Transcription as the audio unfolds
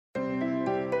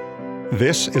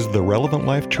This is the Relevant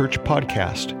Life Church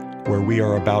podcast, where we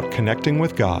are about connecting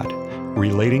with God,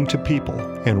 relating to people,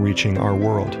 and reaching our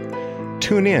world.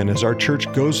 Tune in as our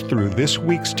church goes through this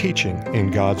week's teaching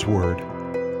in God's Word.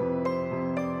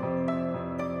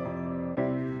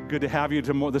 Good to have you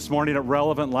this morning at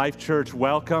Relevant Life Church.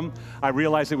 Welcome. I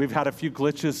realize that we've had a few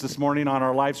glitches this morning on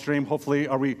our live stream. Hopefully,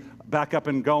 are we back up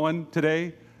and going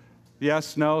today?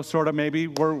 Yes, no, sort of, maybe.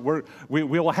 We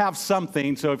will have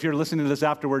something, so if you're listening to this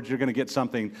afterwards, you're going to get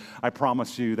something. I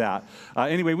promise you that.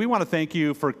 Anyway, we want to thank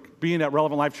you for being at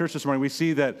Relevant Life Church this morning. We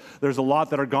see that there's a lot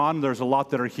that are gone. There's a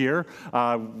lot that are here.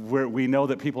 We know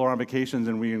that people are on vacations,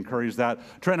 and we encourage that.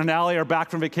 Trent and Allie are back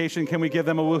from vacation. Can we give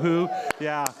them a woohoo?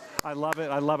 Yeah. I love it.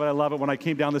 I love it. I love it. When I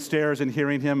came down the stairs and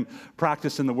hearing him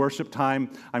practice in the worship time,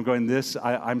 I'm going,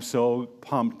 I'm so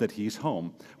pumped that he's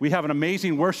home. We have an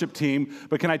amazing worship team,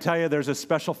 but can I tell you, there's a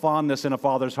special fondness in a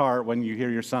father's heart when you hear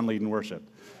your son leading worship.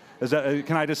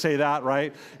 Can I just say that,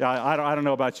 right? I don't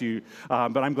know about you,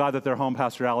 but I'm glad that they're home,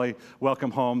 Pastor Allie.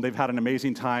 Welcome home. They've had an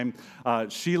amazing time.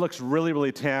 She looks really,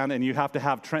 really tan, and you have to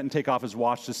have Trenton take off his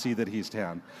watch to see that he's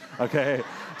tan, okay?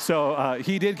 So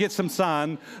he did get some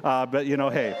sun, but,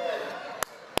 hey.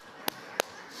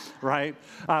 Right?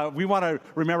 We want to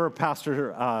remember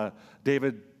Pastor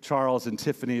David, Charles, and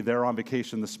Tiffany. They're on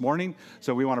vacation this morning,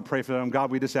 so we want to pray for them. God,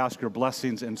 we just ask your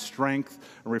blessings and strength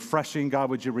and refreshing.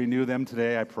 God, would you renew them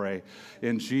today, I pray,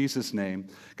 in Jesus' name.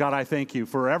 God, I thank you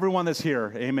for everyone that's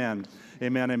here. Amen.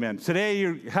 Amen, amen.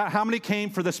 Today, how many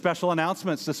came for the special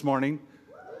announcements this morning?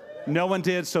 No one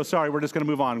did, so sorry, we're just going to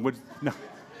move on.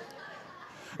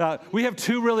 We have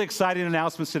two really exciting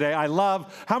announcements today.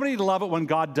 How many love it when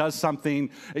God does something,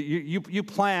 you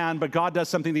plan, but God does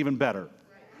something even better?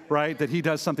 Right? That he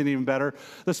does something even better.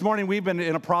 This morning, we've been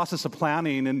in a process of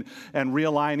planning and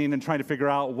realigning and trying to figure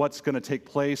out what's going to take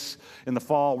place in the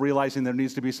fall, realizing there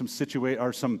needs to be some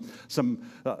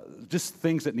just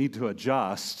things that need to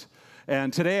adjust.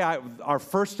 And today, our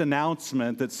first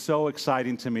announcement that's so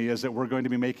exciting to me is that we're going to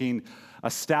be making a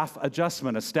staff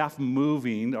adjustment, a staff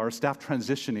moving or staff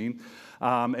transitioning.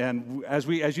 And as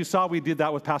you saw, we did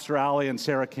that with Pastor Allie and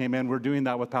Sarah came in. We're doing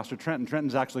that with Pastor Trenton.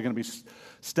 Trenton's actually going to be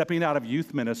stepping out of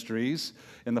youth ministries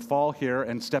in the fall here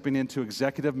and stepping into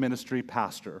executive ministry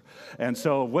pastor. And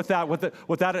so with that,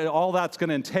 all that's going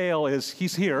to entail is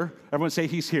he's here. Everyone say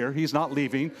he's here. He's not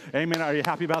leaving. Amen. Are you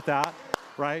happy about that?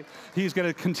 Right? He's going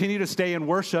to continue to stay in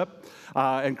worship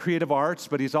and creative arts,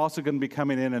 but he's also going to be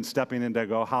coming in and stepping in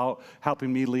to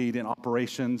helping me lead in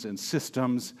operations and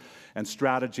systems and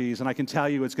strategies. And I can tell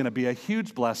you it's going to be a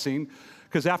huge blessing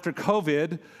because after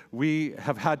COVID, we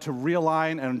have had to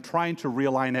realign and trying to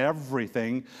realign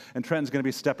everything, and Trenton's going to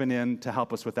be stepping in to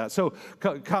help us with that. So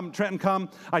come, Trenton, come.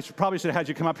 Probably should have had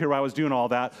you come up here while I was doing all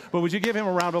that, but would you give him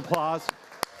a round of applause?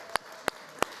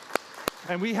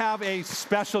 And we have a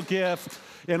special gift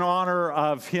in honor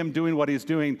of him doing what he's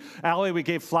doing. Allie, we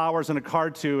gave flowers and a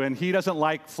card to, and he doesn't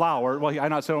like flowers. Well,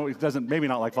 he doesn't maybe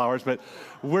not like flowers, but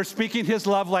we're speaking his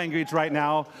love language right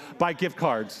now by gift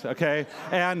cards, okay?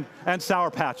 And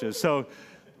Sour Patches. So,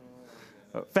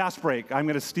 fast break. I'm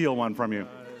going to steal one from you.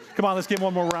 Come on, let's give him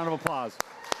one more round of applause.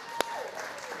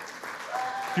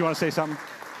 Do you want to say something?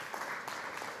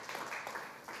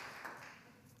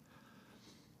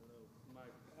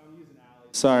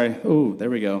 Sorry. Ooh, there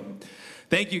we go.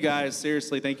 Thank you guys.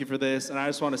 Seriously, thank you for this. And I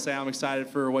just want to say I'm excited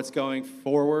for what's going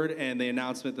forward and the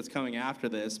announcement that's coming after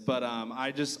this. But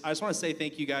I just want to say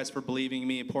thank you guys for believing in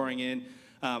me and pouring in.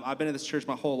 I've been in this church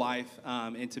my whole life,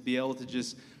 and to be able to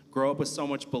just grow up with so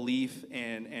much belief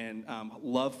and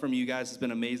love from you guys has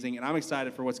been amazing. And I'm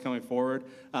excited for what's coming forward.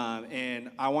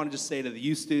 And I want to just say to the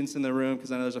youth students in the room,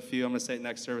 because I know there's a few, I'm going to say it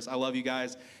next service, I love you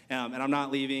guys. And I'm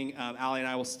not leaving. Allie and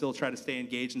I will still try to stay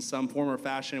engaged in some form or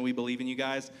fashion, and we believe in you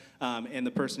guys. And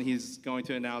the person he's going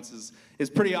to announce is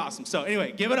pretty awesome. So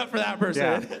anyway, give it up for that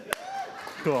person. Yeah.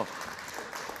 Cool.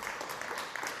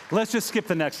 Let's just skip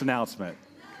the next announcement.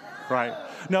 Right.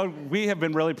 No, we have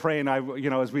been really praying.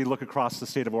 As we look across the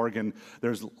state of Oregon,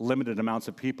 there's limited amounts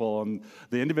of people. And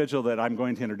the individual that I'm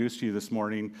going to introduce to you this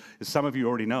morning is some of you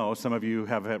already know, some of you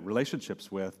have had relationships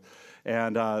with.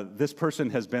 And this person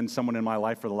has been someone in my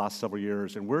life for the last several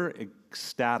years. And we're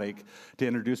ecstatic to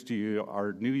introduce to you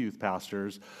our new youth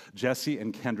pastors, Jesse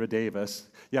and Kendra Davis.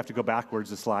 You have to go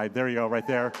backwards a slide. There you go, right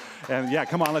there. And yeah,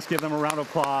 come on, let's give them a round of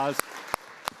applause.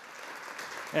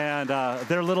 And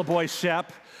their little boy,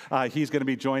 Shep. He's going to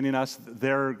be joining us.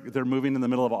 They're moving in the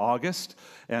middle of August,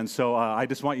 and so I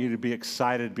just want you to be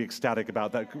excited, be ecstatic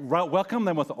about that. Welcome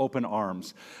them with open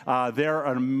arms. They're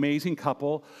an amazing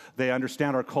couple. They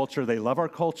understand our culture. They love our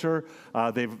culture.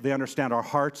 They understand our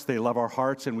hearts. They love our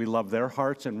hearts, and we love their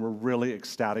hearts, and we're really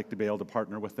ecstatic to be able to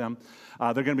partner with them.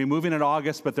 They're going to be moving in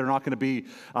August, but they're not going to be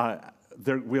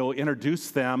we'll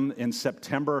introduce them in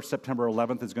September. September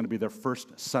 11th is going to be their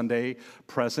first Sunday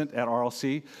present at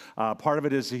RLC. Part of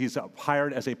it is he's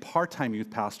hired as a part-time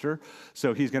youth pastor,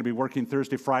 so he's going to be working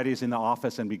Thursday, Fridays in the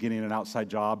office and beginning an outside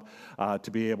job to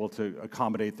be able to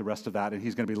accommodate the rest of that. And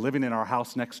he's going to be living in our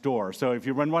house next door. So if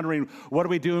you've been wondering, what are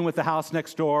we doing with the house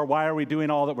next door? Why are we doing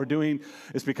all that we're doing?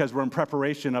 It's because we're in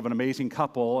preparation of an amazing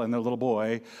couple and their little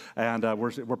boy, and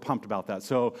we're pumped about that.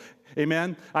 So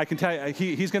amen. I can tell you,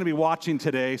 he's going to be watching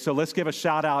today, so let's give a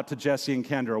shout out to Jesse and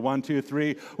Kendra. 1, 2,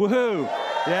 3. Woohoo!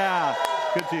 Yeah,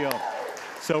 good deal.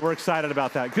 So we're excited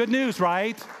about that. Good news,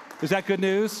 right? Is that good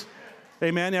news?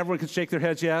 Amen. Everyone can shake their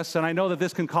heads, yes. And I know that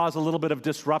this can cause a little bit of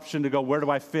disruption to go, where do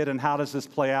I fit and how does this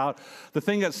play out? The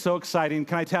thing that's so exciting,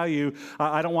 can I tell you,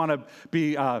 I don't want to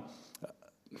be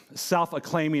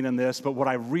self-acclaiming in this, but what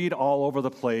I read all over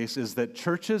the place is that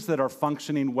churches that are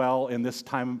functioning well in this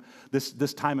time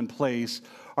and place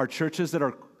are churches that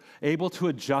are able to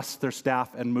adjust their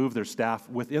staff and move their staff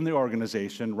within the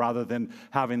organization rather than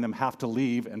having them have to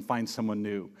leave and find someone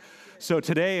new. So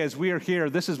today, as we are here,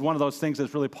 this is one of those things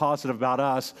that's really positive about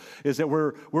us, is that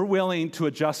we're willing to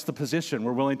adjust the position.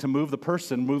 We're willing to move the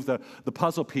person, move the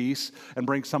puzzle piece, and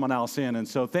bring someone else in. And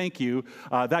so thank you.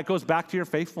 That goes back to your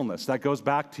faithfulness. That goes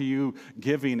back to you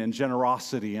giving and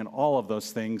generosity and all of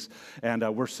those things. And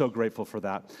we're so grateful for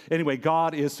that. Anyway,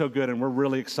 God is so good, and we're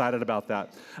really excited about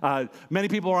that. Many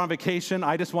people are on vacation.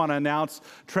 I just want to announce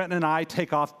Trenton and I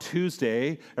take off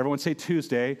Tuesday. Everyone say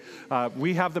Tuesday. I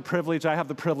have the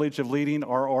privilege of leading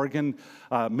our Oregon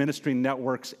Ministry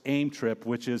Network's AIM trip,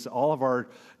 which is all of our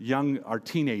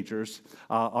teenagers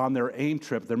on their AIM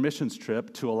trip, their missions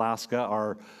trip to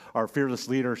Alaska. Our fearless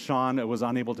leader, Sean, was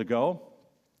unable to go.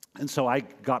 And so I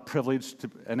got privileged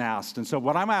and asked. And so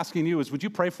what I'm asking you is, would you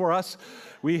pray for us?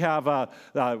 We have 2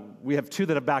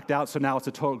 that have backed out, so now it's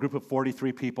a total group of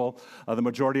 43 people. The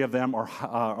majority of them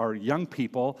are young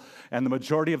people, and the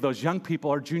majority of those young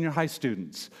people are junior high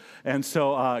students. And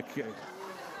so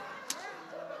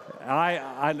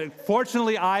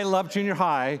fortunately, I love junior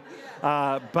high,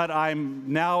 but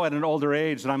I'm now at an older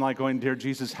age, and I'm like going, dear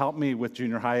Jesus, help me with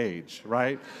junior high age,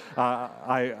 right?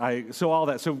 So all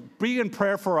that. So be in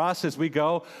prayer for us as we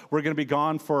go. We're going to be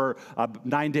gone for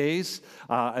 9 days,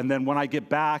 and then when I get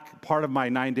back, part of my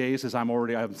 9 days is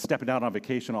I'm stepping out on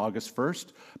vacation August 1st,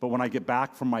 but when I get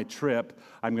back from my trip,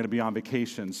 I'm going to be on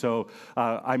vacation. So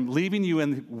I'm leaving you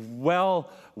in well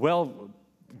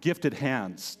gifted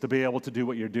hands to be able to do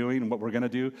what you're doing and what we're going to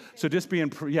do. So just be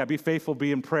faithful,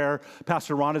 be in prayer.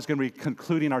 Pastor Ron is going to be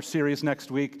concluding our series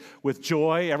next week with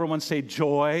joy. Everyone say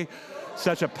joy.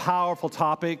 Such a powerful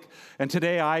topic. And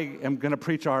today I am going to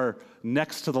preach our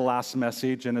next to the last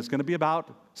message, and it's going to be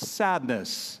about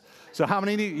sadness. So how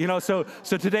many, so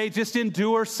today just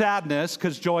endure sadness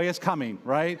because joy is coming,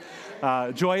 right?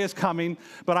 Joy is coming.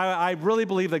 But I really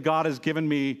believe that God has given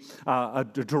me a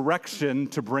direction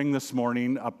to bring this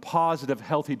morning, a positive,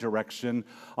 healthy direction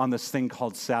on this thing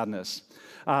called sadness.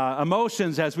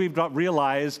 Emotions, as we've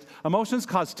realized, emotions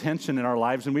cause tension in our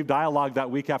lives, and we've dialogued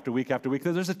that week after week after week.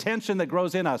 There's a tension that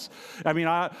grows in us. I mean,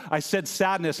 I said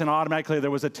sadness, and automatically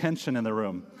there was a tension in the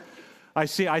room. I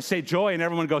say joy, and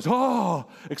everyone goes, oh,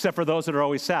 except for those that are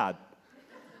always sad,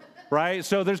 right?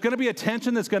 So there's going to be a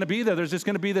tension that's going to be there. There's just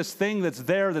going to be this thing that's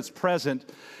there, that's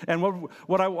present. And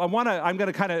what I'm going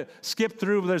to kind of skip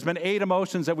through. There's been 8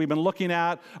 emotions that we've been looking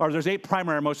at, or there's 8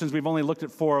 primary emotions. We've only looked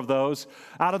at 4 of those.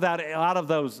 Out of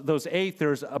those 8,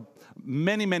 there's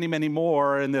many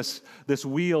more in this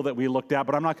wheel that we looked at,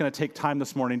 but I'm not going to take time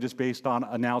this morning just based on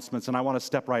announcements, and I want to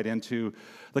step right into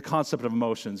the concept of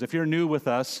emotions. If you're new with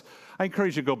us, I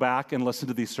encourage you to go back and listen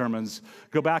to these sermons.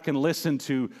 Go back and listen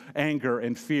to anger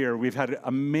and fear. We've had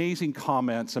amazing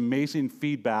comments, amazing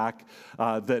feedback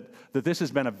that this has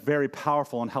been a very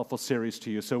powerful and helpful series to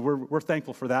you. So we're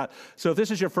thankful for that. So if this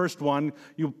is your first one,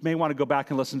 you may want to go back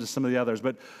and listen to some of the others.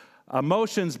 But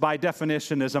emotions, by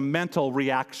definition, is a mental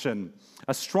reaction,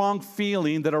 a strong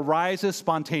feeling that arises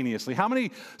spontaneously. How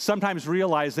many sometimes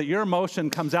realize that your emotion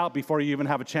comes out before you even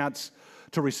have a chance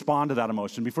to respond to that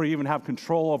emotion, before you even have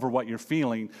control over what you're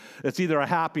feeling? It's either a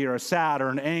happy or a sad or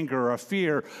an anger or a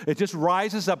fear. It just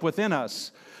rises up within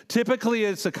us. Typically,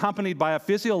 it's accompanied by a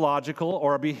physiological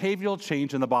or a behavioral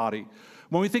change in the body.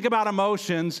 When we think about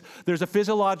emotions, there's a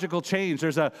physiological change.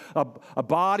 There's a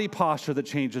body posture that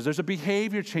changes. There's a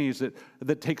behavior change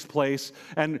that takes place.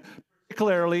 And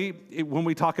particularly, when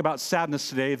we talk about sadness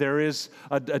today, there is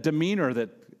a demeanor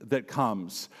that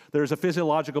comes. There's a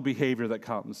physiological behavior that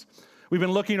comes. We've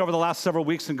been looking over the last several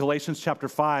weeks in Galatians chapter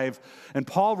 5, and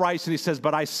Paul writes and he says,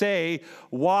 "But I say,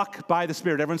 walk by the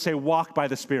Spirit." Everyone say, walk by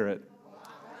the Spirit.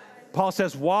 Paul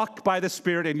says, walk by the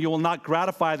Spirit, and you will not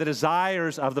gratify the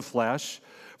desires of the flesh.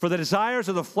 For the desires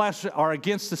of the flesh are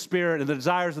against the Spirit, and the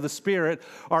desires of the Spirit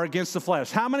are against the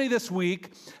flesh. How many this week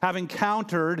have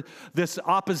encountered this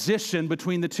opposition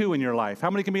between the two in your life? How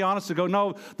many can be honest and go,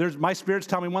 no, my spirit's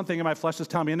telling me one thing and my flesh is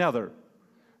telling me another,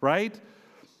 right?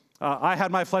 I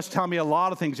had my flesh tell me a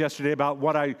lot of things yesterday about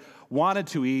what I wanted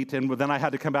to eat, and then I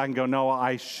had to come back and go, no,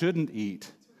 I shouldn't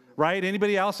eat. Right?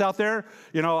 Anybody else out there?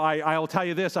 You know, I'll tell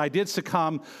you this. I did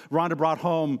succumb. Rhonda brought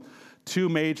home 2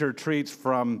 major treats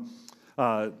from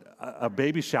a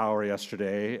baby shower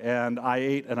yesterday, and I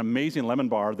ate an amazing lemon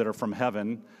bar that are from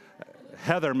heaven.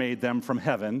 Heather made them from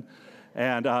heaven.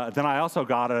 And then I also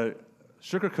got a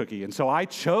sugar cookie. And so I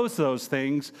chose those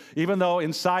things, even though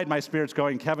inside my spirit's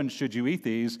going, Kevin, should you eat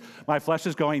these? My flesh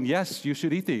is going, yes, you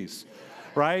should eat these.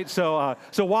 Right? So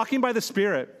walking by the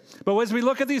Spirit. But as we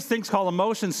look at these things called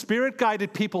emotions,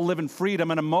 Spirit-guided people live in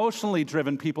freedom, and emotionally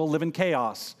driven people live in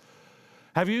chaos.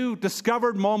 Have you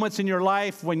discovered moments in your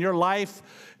life when your life,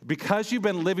 because you've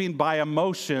been living by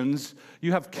emotions,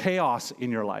 you have chaos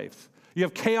in your life? You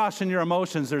have chaos in your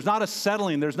emotions. There's not a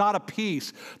settling. There's not a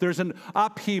peace. There's an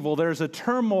upheaval. There's a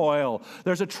turmoil.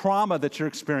 There's a trauma that you're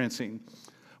experiencing.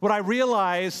 What I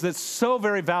realize that's so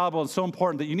very valuable and so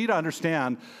important that you need to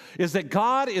understand is that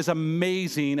God is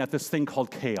amazing at this thing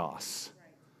called chaos.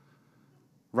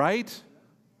 Right?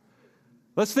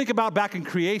 Let's think about back in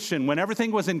creation when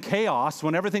everything was in chaos,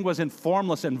 when everything was in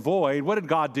formless and void. What did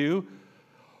God do?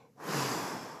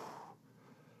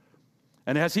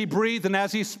 And as He breathed and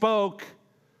as He spoke,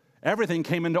 everything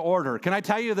came into order. Can I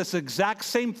tell you this exact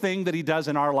same thing that He does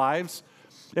in our lives?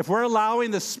 If we're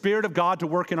allowing the Spirit of God to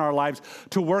work in our lives,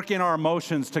 to work in our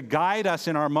emotions, to guide us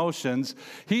in our emotions,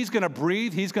 He's going to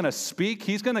breathe, He's going to speak,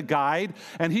 He's going to guide,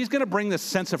 and He's going to bring this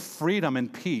sense of freedom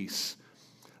and peace.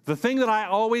 The thing that I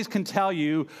always can tell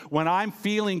you when I'm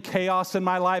feeling chaos in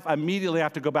my life, I immediately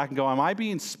have to go back and go, am I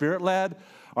being Spirit-led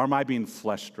or am I being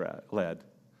flesh-led?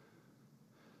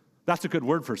 That's a good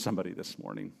word for somebody this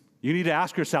morning. You need to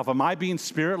ask yourself, am I being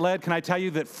Spirit-led? Can I tell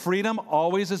you that freedom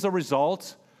always is a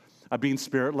result of being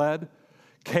Spirit-led?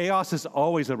 Chaos is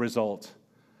always a result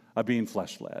of being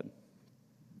flesh-led.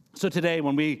 So today,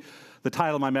 the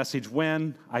title of my message,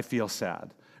 When I Feel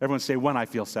Sad. Everyone say, when I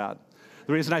feel sad.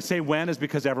 The reason I say when is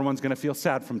because everyone's going to feel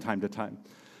sad from time to time.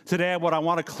 Today, what I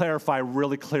want to clarify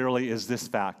really clearly is this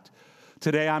fact.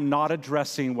 Today, I'm not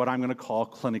addressing what I'm going to call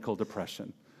clinical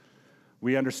depression.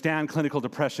 We understand clinical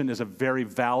depression is a very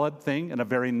valid thing and a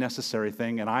very necessary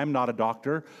thing, and I'm not a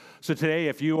doctor. So today,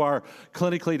 if you are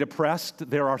clinically depressed,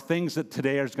 there are things that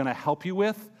today is going to help you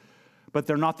with, but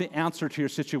they're not the answer to your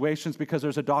situations because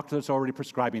there's a doctor that's already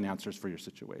prescribing answers for your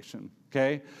situation,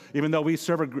 okay? Even though we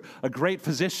serve a great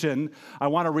physician, I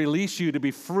want to release you to be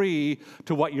free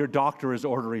to what your doctor is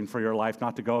ordering for your life,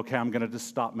 not to go, okay, I'm going to just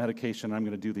stop medication and I'm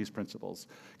going to do these principles.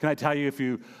 Can I tell you, if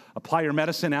you apply your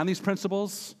medicine and these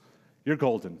principles, you're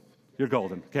golden. You're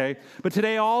golden, okay? But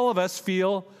today, all of us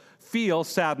feel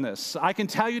sadness. I can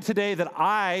tell you today that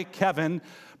I, Kevin,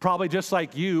 probably just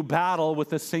like you, battle with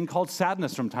this thing called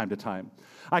sadness from time to time.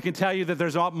 I can tell you that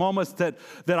there's moments that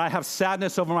I have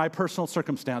sadness over my personal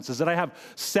circumstances, that I have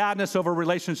sadness over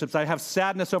relationships, I have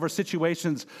sadness over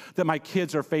situations that my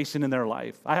kids are facing in their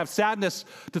life. I have sadness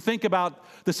to think about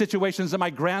the situations that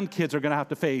my grandkids are going to have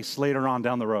to face later on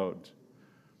down the road.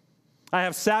 I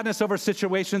have sadness over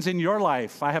situations in your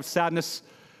life. I have sadness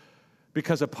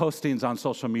because of postings on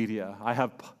social media. I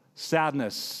have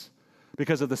sadness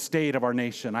because of the state of our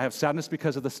nation. I have sadness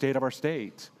because of the state of our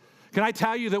state. Can I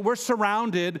tell you that we're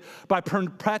surrounded by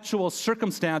perpetual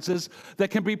circumstances that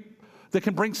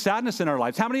can bring sadness in our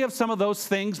lives? How many of some of those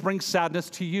things bring sadness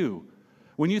to you?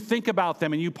 When you think about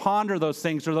them and you ponder those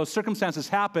things or those circumstances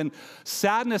happen,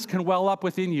 sadness can well up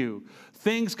within you.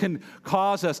 Things can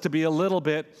cause us to be a little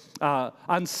bit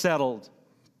unsettled.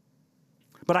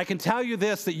 But I can tell you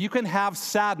this, that you can have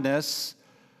sadness,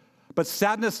 but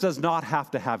sadness does not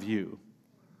have to have you.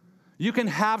 You can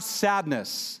have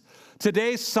sadness.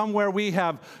 Today, somewhere we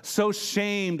have so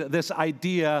shamed this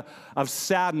idea of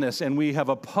sadness, and we have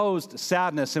opposed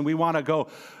sadness, and we want to go,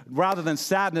 rather than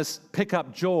sadness, pick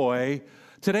up joy.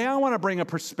 Today, I want to bring a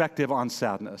perspective on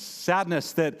sadness.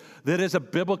 Sadness that is a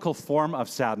biblical form of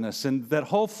sadness and that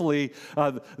hopefully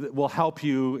will help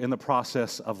you in the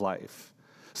process of life.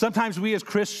 Sometimes we as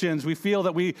Christians, we feel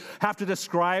that we have to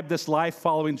describe this life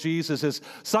following Jesus as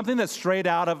something that's straight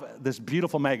out of this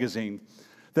beautiful magazine.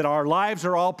 That our lives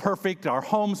are all perfect, our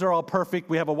homes are all perfect,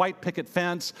 we have a white picket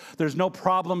fence, there's no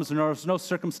problems, and there's no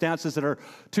circumstances that are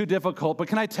too difficult. But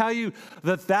can I tell you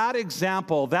that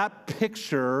example, that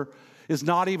picture is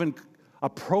not even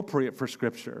appropriate for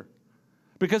Scripture?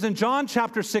 Because in John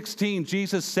chapter 16,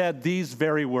 Jesus said these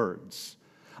very words,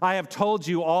 I have told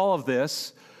you all of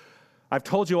this, I've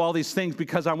told you all these things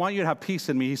because I want you to have peace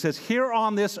in me. He says, here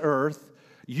on this earth,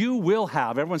 you will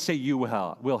have, everyone say you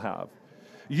will have.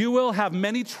 You will have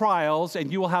many trials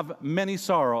and you will have many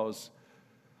sorrows.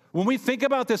 When we think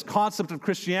about this concept of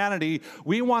Christianity,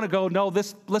 we want to go, no,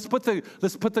 let's put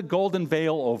the golden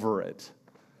veil over it.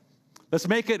 Let's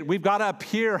make it, we've got to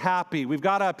appear happy. We've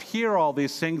got to appear all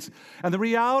these things. And the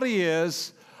reality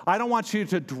is, I don't want you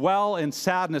to dwell in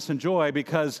sadness and joy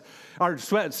because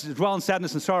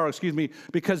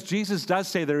because Jesus does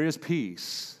say there is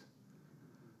peace.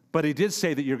 But he did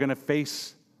say that you're going to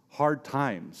face hard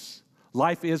times.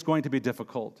 Life is going to be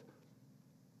difficult.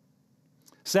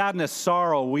 Sadness,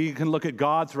 sorrow, we can look at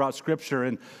God throughout Scripture,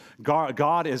 and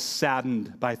God is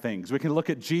saddened by things. We can look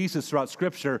at Jesus throughout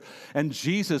Scripture, and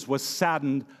Jesus was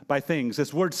saddened by things.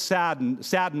 This word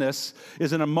sadness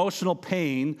is an emotional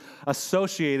pain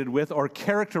associated with or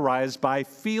characterized by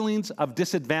feelings of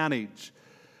disadvantage,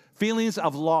 feelings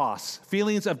of loss,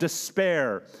 feelings of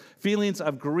despair, feelings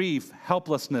of grief,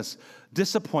 helplessness,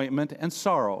 disappointment, and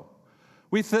sorrow.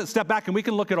 We step back and we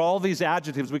can look at all these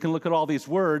adjectives, we can look at all these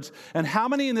words, and how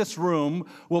many in this room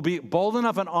will be bold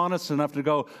enough and honest enough to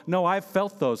go, no, I've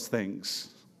felt those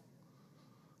things.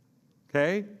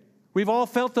 Okay? We've all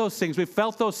felt those things. We've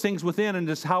felt those things within and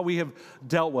just how we have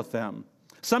dealt with them.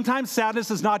 Sometimes sadness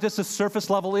is not just a surface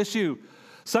level issue.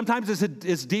 Sometimes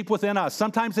it's deep within us.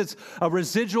 Sometimes it's a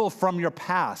residual from your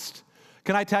past.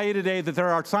 Can I tell you today that there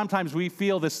are sometimes we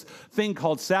feel this thing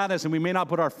called sadness and we may not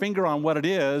put our finger on what it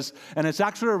is, and it's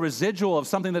actually a residual of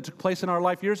something that took place in our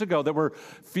life years ago that we're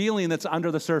feeling that's under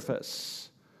the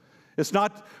surface. It's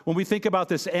not, when we think about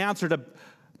this answer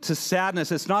to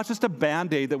sadness, it's not just a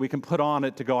Band-Aid that we can put on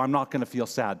it to go, I'm not going to feel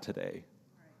sad today.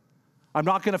 I'm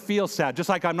not going to feel sad, just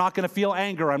like I'm not going to feel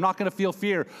anger, I'm not going to feel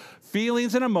fear.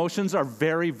 Feelings and emotions are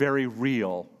very, very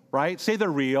real, right? Say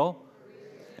they're real.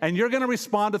 And you're going to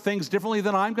respond to things differently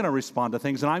than I'm going to respond to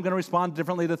things, and I'm going to respond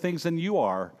differently to things than you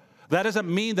are. That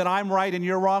doesn't mean that I'm right and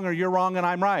you're wrong, or you're wrong and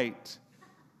I'm right.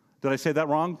 Did I say that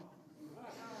wrong?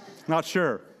 Not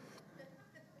sure.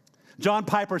 John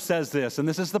Piper says this, and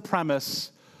this is the premise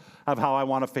of how I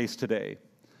want to face today.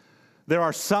 There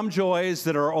are some joys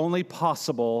that are only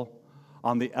possible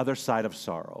on the other side of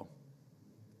sorrow.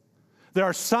 There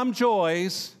are some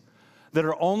joys that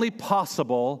are only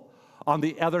possible on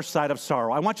the other side of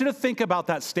sorrow. I want you to think about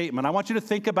that statement. I want you to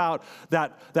think about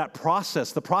that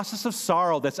process, the process of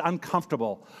sorrow that's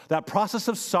uncomfortable, that process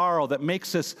of sorrow that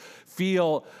makes us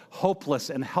feel hopeless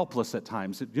and helpless at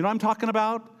times. You know what I'm talking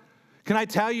about? Can I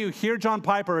tell you, here John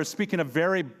Piper is speaking a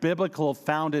very biblical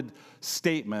founded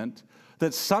statement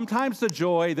that sometimes the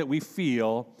joy that we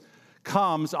feel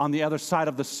comes on the other side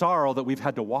of the sorrow that we've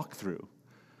had to walk through.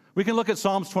 We can look at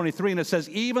Psalms 23, and it says,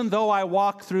 even though I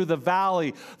walk through the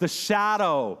valley, the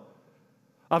shadow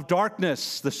of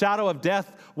darkness, the shadow of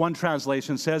death, one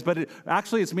translation says, but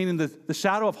it's meaning the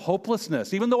shadow of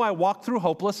hopelessness. Even though I walk through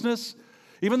hopelessness,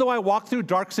 even though I walk through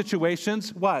dark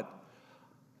situations, what?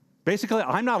 Basically,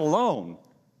 I'm not alone.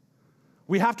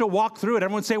 We have to walk through it.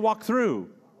 Everyone say walk through.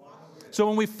 So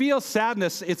when we feel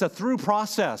sadness, it's a through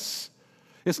process.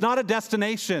 It's not a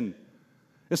destination.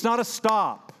 It's not a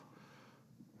stop.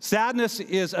 Sadness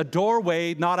is a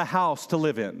doorway, not a house to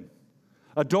live in.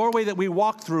 A doorway that we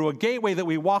walk through, a gateway that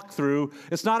we walk through.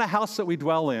 It's not a house that we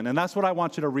dwell in. And that's what I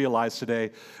want you to realize today,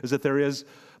 is that there is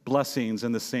blessings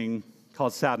in this thing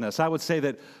called sadness. I would say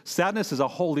that sadness is a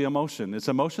holy emotion. It's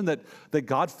an emotion that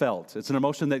God felt. It's an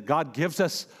emotion that God gives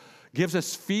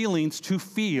us feelings to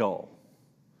feel.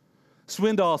 Charles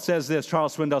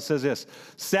Swindoll says this,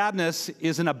 sadness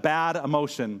isn't a bad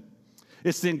emotion.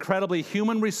 It's the incredibly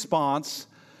human response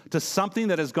to something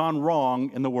that has gone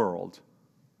wrong in the world.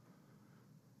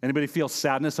 Anybody feel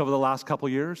sadness over the last couple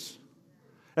years?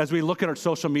 As we look at our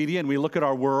social media and we look at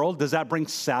our world, does that bring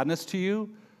sadness to you?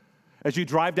 As you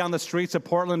drive down the streets of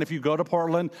Portland, if you go to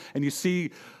Portland and you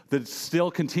see the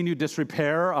still continued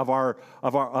disrepair of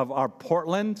our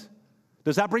Portland,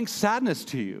 does that bring sadness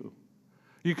to you?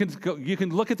 You can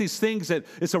look at these things that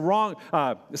it's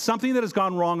something that has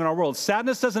gone wrong in our world.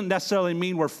 Sadness doesn't necessarily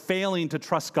mean we're failing to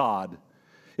trust God.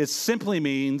 It simply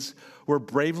means we're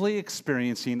bravely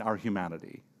experiencing our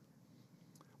humanity.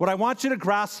 What I want you to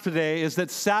grasp today is that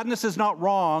sadness is not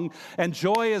wrong and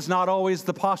joy is not always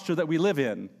the posture that we live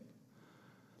in.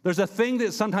 There's a thing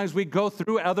that sometimes we go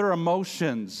through other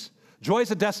emotions. Joy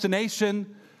is a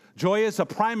destination. Joy is a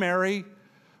primary.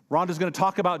 Rhonda's going to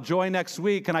talk about joy next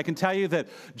week, and I can tell you that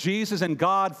Jesus and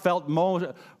God felt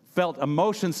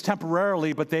emotions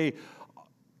temporarily, but they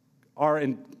are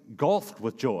engulfed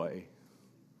with joy.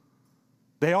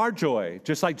 They are joy.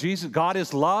 Just like Jesus, God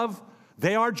is love,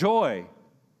 they are joy.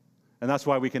 And that's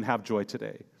why we can have joy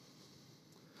today.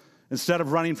 Instead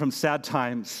of running from sad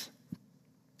times,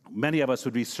 many of us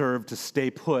would be served to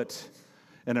stay put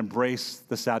and embrace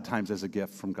the sad times as a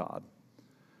gift from God.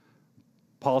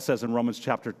 Paul says in Romans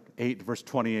chapter 8, verse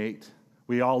 28,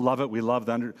 we all love it. We love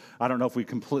I don't know if we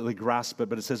completely grasp it,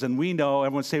 but it says, and we know,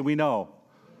 everyone say we know.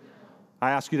 I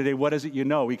ask you today, what is it you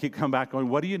know? We keep coming back going,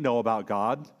 what do you know about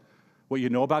God? What you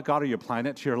know about God, are you applying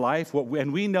it to your life?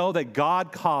 And we know that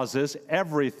God causes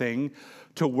everything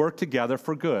to work together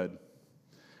for good.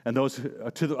 And those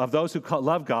who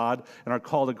love God and are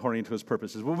called according to his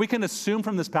purposes. What we can assume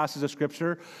from this passage of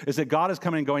Scripture is that God is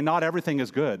coming and going, not everything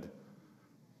is good.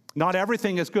 Not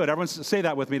everything is good. Everyone say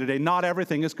that with me today. Not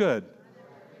everything is good.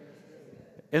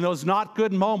 In those not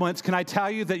good moments, can I tell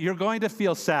you that you're going to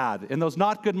feel sad? In those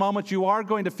not good moments, you are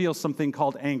going to feel something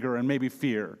called anger and maybe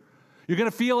fear. You're going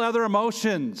to feel other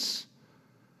emotions.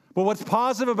 But what's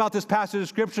positive about this passage of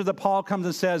Scripture that Paul comes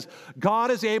and says, God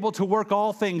is able to work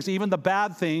all things, even the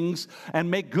bad things,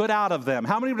 and make good out of them.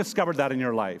 How many have discovered that in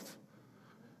your life?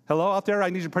 Hello out there, I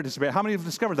need you to participate. How many have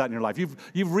discovered that in your life?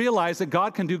 You've realized that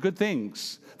God can do good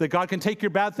things, that God can take your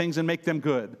bad things and make them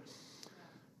good.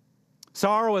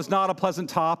 Sorrow is not a pleasant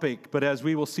topic, but as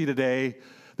we will see today,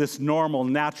 this normal,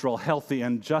 natural, healthy,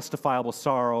 and justifiable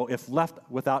sorrow, if left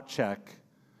without check,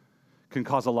 can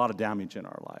cause a lot of damage in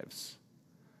our lives.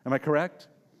 Am I correct?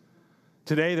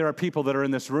 Today, there are people that are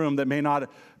in this room that may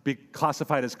not be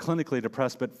classified as clinically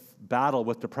depressed, but battle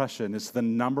with depression. It's the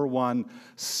number one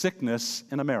sickness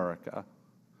in America.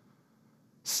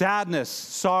 Sadness,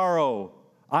 sorrow,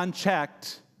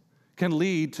 unchecked, can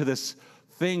lead to this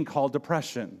thing called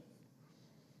depression.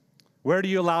 Where do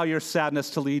you allow your sadness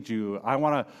to lead you? I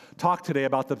want to talk today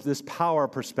about this power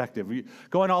perspective.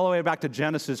 Going all the way back to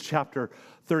Genesis chapter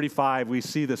 35, we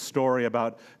see this story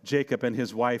about Jacob and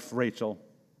his wife, Rachel.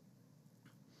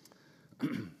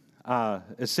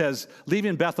 It says,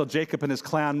 leaving Bethel, Jacob and his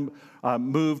clan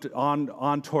moved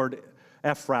on toward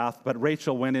Ephrath, but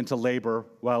Rachel went into labor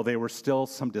while they were still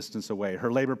some distance away.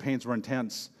 Her labor pains were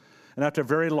intense. And after a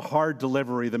very hard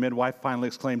delivery, the midwife finally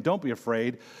exclaimed, don't be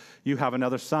afraid, you have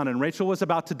another son. And Rachel was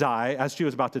about to die, as she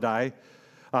was about to die,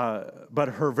 but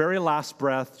her very last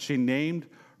breath, she named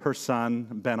her son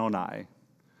Ben-Oni,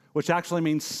 which actually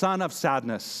means son of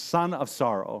sadness, son of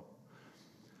sorrow.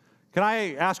 Can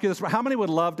I ask you this? How many would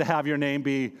love to have your name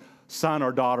be son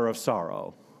or daughter of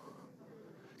sorrow?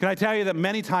 Can I tell you that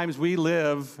many times we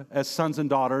live as sons and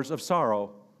daughters of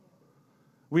sorrow?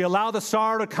 We allow the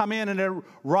sorrow to come in and it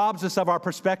robs us of our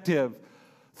perspective.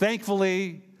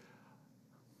 Thankfully,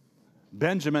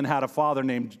 Benjamin had a father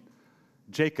named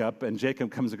Jacob, and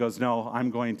Jacob comes and goes, no, I'm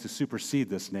going to supersede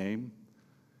this name.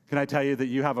 Can I tell you that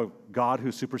you have a God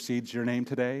who supersedes your name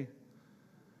today?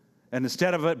 And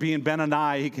instead of it being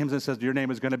Ben-Oni, he comes and says, your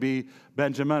name is going to be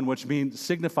Benjamin, which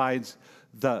signifies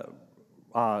the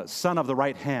son of the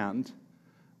right hand,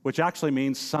 which actually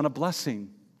means son of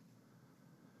blessing.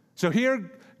 So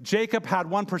here, Jacob had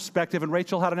one perspective and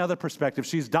Rachel had another perspective.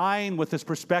 She's dying with this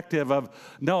perspective of,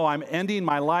 no, I'm ending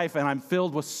my life and I'm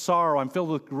filled with sorrow, I'm filled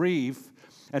with grief.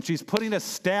 And she's putting a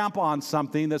stamp on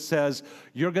something that says,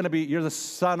 you're the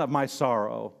son of my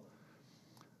sorrow.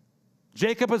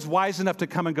 Jacob is wise enough to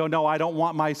come and go, no, I don't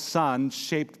want my son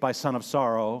shaped by son of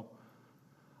sorrow.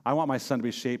 I want my son to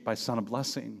be shaped by son of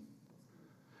blessing.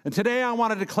 And today I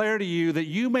want to declare to you that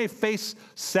you may face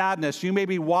sadness. You may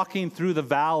be walking through the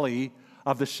valley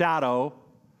of the shadow.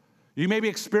 You may be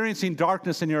experiencing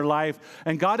darkness in your life,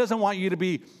 and God doesn't want you to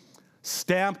be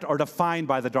stamped or defined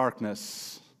by the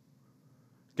darkness.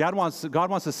 God wants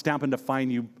to stamp and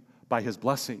define you by his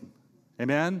blessing.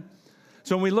 Amen?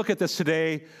 So when we look at this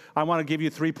today, I want to give you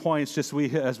 3 points just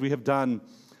as we have done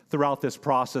throughout this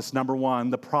process. Number one,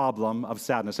 the problem of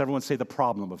sadness. Everyone say the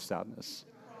problem of sadness.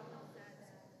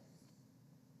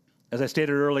 As I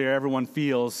stated earlier, everyone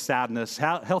feels sadness.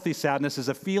 Healthy sadness is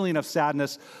a feeling of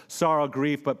sadness, sorrow,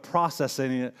 grief, but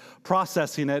processing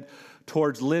it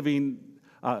towards living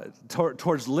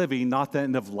towards living, not the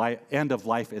end of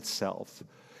life itself.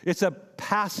 It's a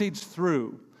passage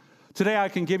through. Today I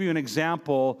can give you an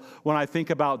example when I think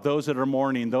about those that are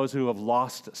mourning, those who have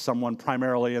lost someone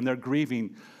primarily and they're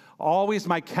grieving. Always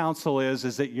my counsel is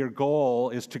that your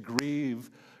goal is to grieve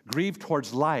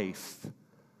towards life,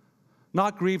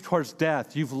 not grieve towards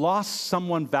death. You've lost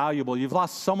someone valuable. You've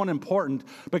lost someone important.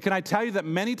 But can I tell you that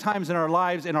many times in our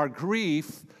lives, in our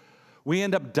grief, we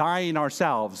end up dying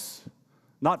ourselves,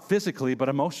 not physically, but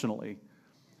emotionally.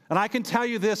 And I can tell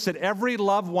you this, that every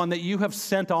loved one that you have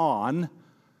sent on,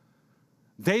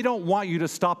 they don't want you to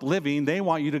stop living. They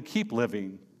want you to keep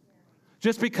living.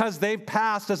 Just because they've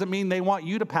passed doesn't mean they want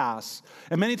you to pass.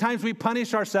 And many times we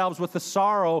punish ourselves with the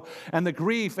sorrow and the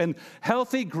grief. And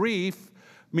healthy grief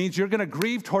means you're going to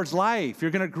grieve towards life. You're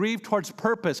going to grieve towards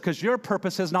purpose because your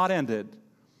purpose has not ended.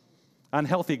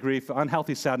 Unhealthy grief,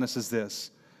 unhealthy sadness is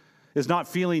this, is not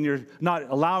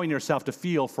allowing yourself to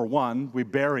feel, for one. We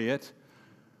bury it.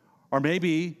 Or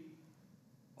maybe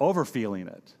overfeeling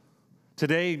it.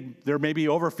 Today, there may be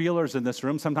overfeelers in this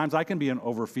room. Sometimes I can be an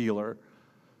overfeeler.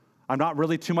 I'm not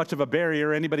really too much of a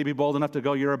barrier. Anybody be bold enough to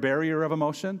go, you're a barrier of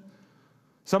emotion?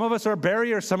 Some of us are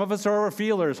barriers. Some of us are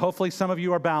overfeelers. Hopefully some of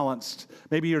you are balanced.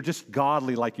 Maybe you're just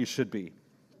godly like you should be.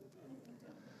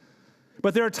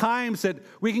 But there are times that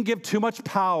we can give too much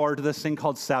power to this thing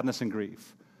called sadness and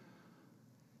grief.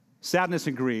 Sadness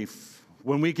and grief.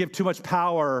 When we give too much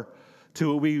power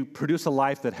to it, we produce a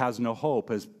life that has no hope,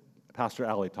 as Pastor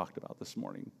Ali talked about this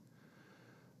morning.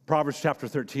 Proverbs chapter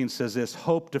 13 says this,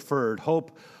 hope deferred,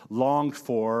 hope longed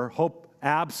for, hope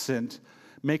absent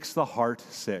makes the heart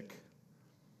sick.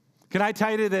 Can I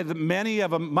tell you that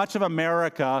much of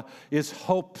America is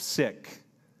hope sick?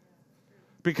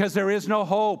 Because there is no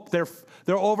hope. They're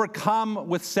overcome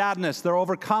with sadness. They're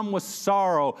overcome with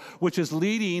sorrow, which is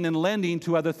leading and lending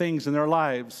to other things in their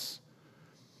lives.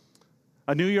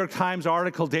 A New York Times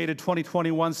article dated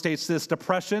 2021 states this,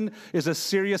 depression is a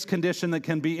serious condition that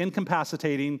can be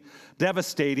incapacitating,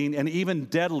 devastating, and even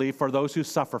deadly for those who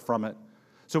suffer from it.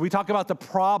 So we talk about the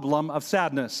problem of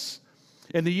sadness.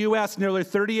 In the U.S., nearly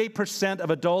 38%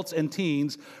 of adults and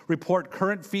teens report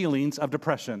current feelings of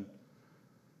depression.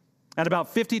 And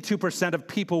about 52% of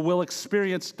people will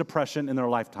experience depression in their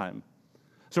lifetime.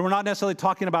 So we're not necessarily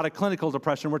talking about a clinical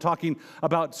depression. We're talking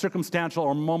about circumstantial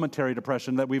or momentary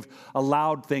depression, that we've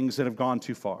allowed things that have gone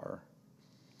too far.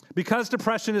 Because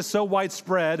depression is so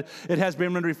widespread, it has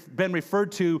been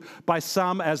referred to by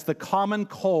some as the common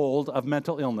cold of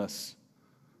mental illness.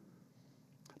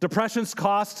 Depression's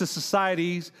costs to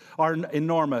societies are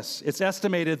enormous. It's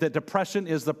estimated that depression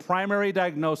is the primary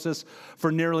diagnosis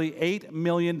for nearly 8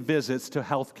 million visits to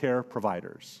healthcare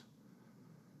providers.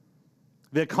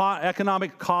 The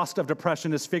economic cost of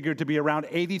depression is figured to be around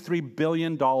 $83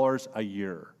 billion a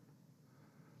year,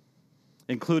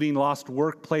 including lost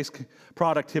workplace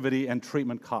productivity and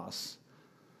treatment costs.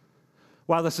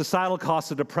 While the societal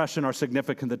costs of depression are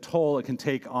significant, the toll it can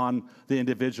take on the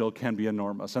individual can be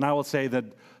enormous. And I will say that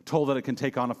toll that it can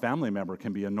take on a family member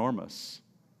can be enormous.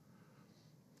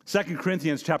 2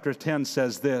 Corinthians chapter 10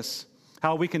 says this,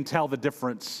 how we can tell the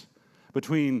difference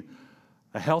between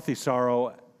a healthy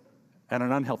sorrow and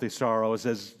an unhealthy sorrow is,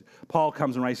 as Paul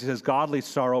comes and writes, he says, godly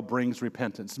sorrow brings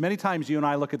repentance. Many times you and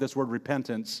I look at this word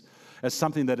repentance as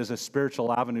something that is a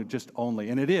spiritual avenue just only,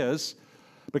 and it is.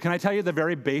 But can I tell you the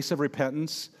very base of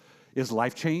repentance is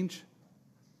life change?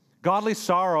 Godly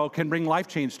sorrow can bring life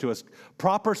change to us.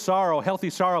 Proper sorrow, healthy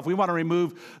sorrow, if we want to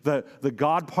remove the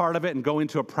God part of it and go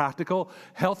into a practical,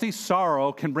 healthy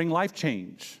sorrow can bring life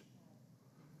change.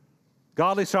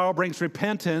 Godly sorrow brings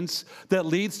repentance that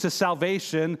leads to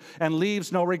salvation and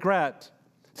leaves no regret.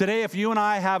 Today, if you and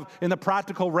I have, in the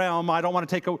practical realm, I don't want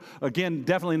to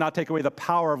definitely not take away the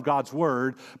power of God's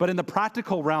word, but in the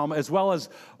practical realm, as well as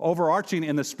overarching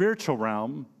in the spiritual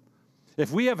realm,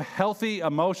 if we have healthy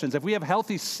emotions, if we have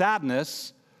healthy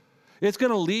sadness, it's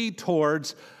going to lead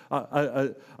towards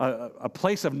a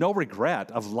place of no regret,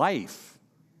 of life.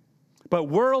 But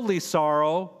worldly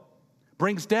sorrow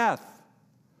brings death.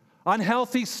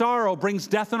 Unhealthy sorrow brings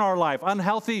death in our life.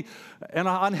 Unhealthy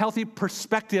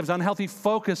perspectives, unhealthy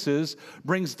focuses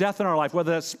brings death in our life,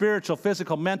 whether that's spiritual,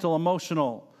 physical, mental,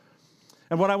 emotional.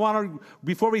 And what I want to,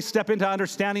 before we step into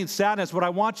understanding sadness, what I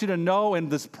want you to know in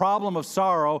this problem of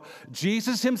sorrow,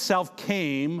 Jesus himself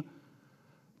came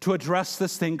to address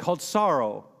this thing called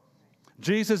sorrow.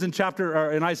 Jesus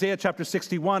in Isaiah chapter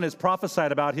 61 is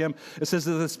prophesied about him. It says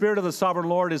that the Spirit of the Sovereign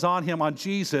Lord is on him, on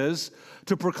Jesus,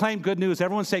 to proclaim good news.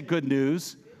 Everyone say good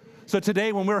news. So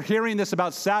today when we're hearing this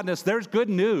about sadness, there's good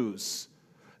news.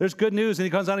 There's good news. And he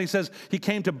comes on and he says he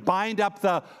came to bind up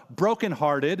the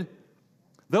brokenhearted,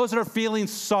 those that are feeling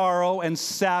sorrow and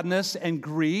sadness and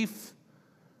grief.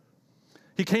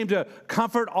 He came to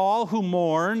comfort all who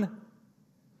mourn.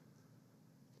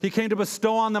 He came to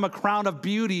bestow on them a crown of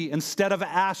beauty instead of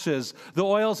ashes, the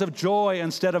oils of joy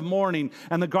instead of mourning,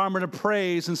 and the garment of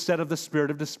praise instead of the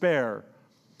spirit of despair.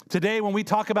 Today, when we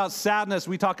talk about sadness,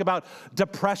 we talk about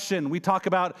depression, we talk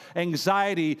about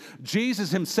anxiety.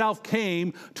 Jesus himself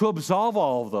came to absolve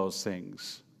all of those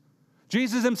things.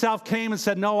 Jesus himself came and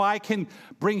said, no, I can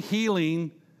bring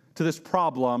healing to this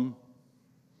problem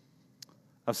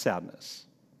of sadness.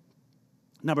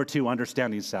 Number two,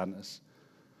 understanding sadness.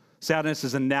 Sadness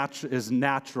is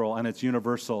natural and it's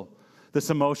universal.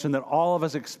 This emotion that all of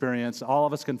us experience, all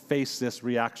of us can face this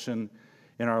reaction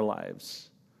in our lives.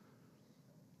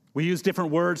 We use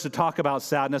different words to talk about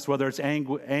sadness, whether it's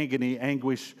agony,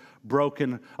 anguish,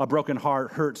 a broken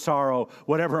heart, hurt, sorrow,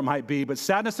 whatever it might be. But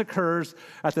sadness occurs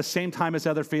at the same time as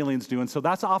other feelings do. And so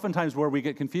that's oftentimes where we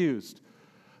get confused.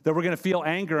 That we're going to feel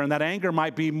anger, and that anger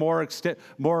might be more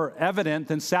evident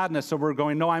than sadness. So we're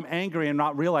going, no, I'm angry, and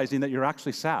not realizing that you're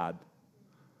actually sad.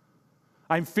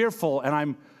 I'm fearful, and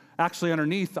I'm actually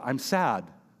underneath, I'm sad.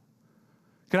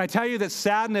 Can I tell you that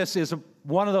sadness is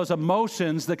one of those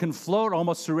emotions that can float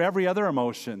almost through every other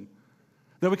emotion?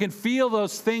 That we can feel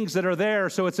those things that are there,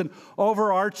 so it's an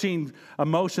overarching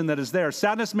emotion that is there.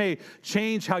 Sadness may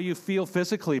change how you feel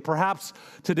physically. Perhaps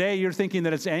today you're thinking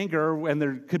that it's anger, and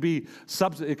it could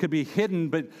be hidden,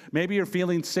 but maybe you're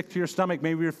feeling sick to your stomach.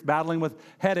 Maybe you're battling with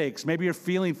headaches. Maybe you're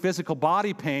feeling physical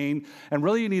body pain, and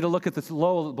really you need to look at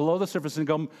below the surface and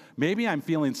go, maybe I'm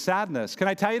feeling sadness. Can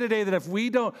I tell you today that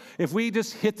if we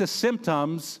just hit the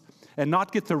symptoms and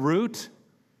not get the root,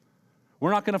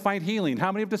 we're not going to find healing.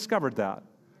 How many have discovered that?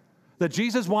 That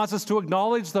Jesus wants us to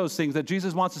acknowledge those things, that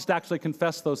Jesus wants us to actually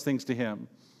confess those things to him.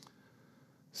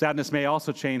 Sadness may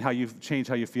also change how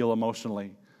you feel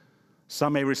emotionally.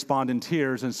 Some may respond in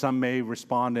tears, and some may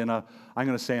respond in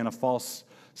a false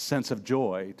sense of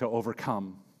joy to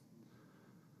overcome.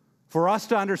 For us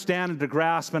to understand and to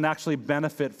grasp and actually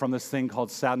benefit from this thing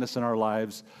called sadness in our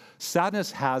lives,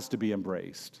 sadness has to be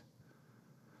embraced.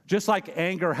 Just like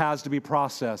anger has to be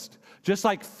processed, just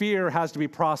like fear has to be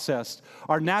processed,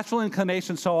 our natural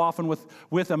inclination so often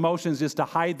with emotions is to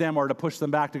hide them or to push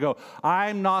them back, to go,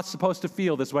 I'm not supposed to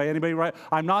feel this way. Anybody right?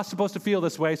 I'm not supposed to feel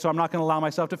this way, so I'm not going to allow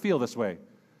myself to feel this way.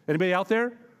 Anybody out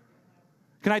there?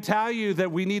 Can I tell you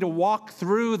that we need to walk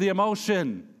through the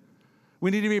emotion?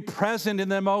 We need to be present in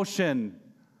the emotion.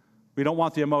 We don't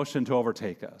want the emotion to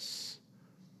overtake us.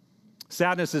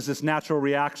 Sadness is this natural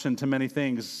reaction to many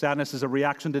things. Sadness is a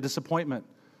reaction to disappointment.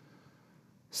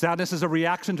 Sadness is a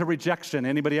reaction to rejection.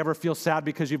 Anybody ever feel sad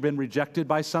because you've been rejected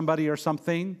by somebody or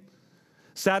something?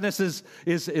 Sadness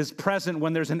is present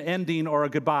when there's an ending or a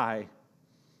goodbye.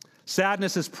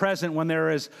 Sadness is present when there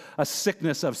is a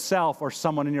sickness of self or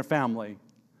someone in your family.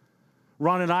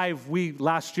 Ron and I,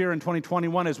 last year in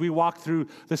 2021, as we walked through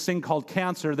this thing called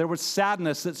cancer, there was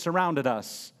sadness that surrounded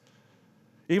us.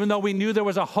 Even though we knew there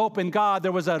was a hope in God,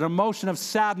 there was an emotion of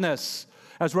sadness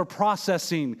as we're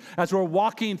processing, as we're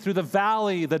walking through the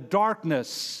valley, the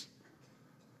darkness.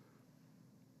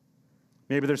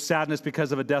 Maybe there's sadness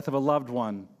because of a death of a loved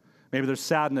one. Maybe there's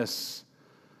sadness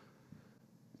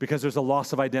because there's a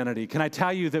loss of identity. Can I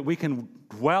tell you that we can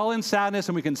dwell in sadness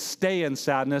and we can stay in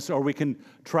sadness, or we can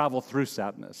travel through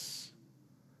sadness?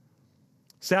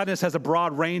 Sadness has a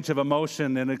broad range of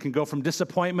emotion, and it can go from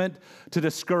disappointment to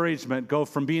discouragement, go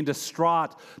from being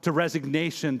distraught to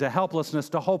resignation, to helplessness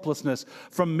to hopelessness,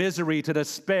 from misery to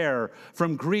despair,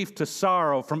 from grief to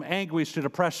sorrow, from anguish to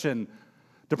depression.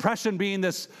 Depression being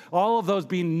all of those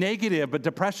being negative, but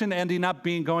depression ending up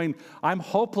being I'm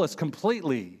hopeless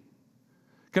completely.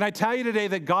 Can I tell you today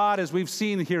that God, as we've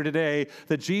seen here today,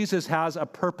 that Jesus has a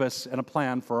purpose and a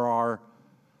plan for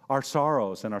our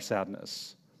sorrows and our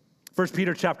sadness. 1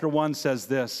 Peter chapter 1 says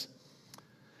this,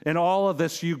 in all of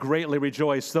this you greatly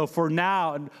rejoice, though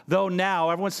now,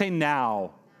 everyone say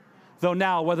now. Though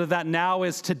now, whether that now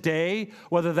is today,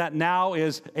 whether that now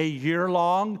is a year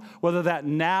long, whether that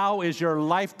now is your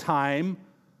lifetime,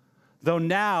 though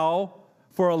now,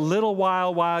 for a little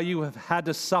while you have had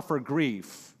to suffer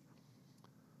grief.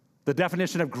 The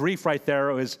definition of grief right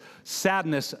there is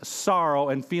sadness, sorrow,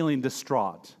 and feeling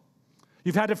distraught.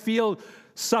 You've had to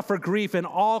suffer grief in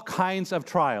all kinds of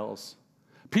trials.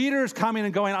 Peter's coming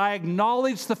and going, I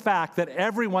acknowledge the fact that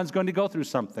everyone's going to go through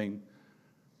something.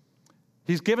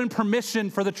 He's given permission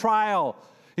for the trial.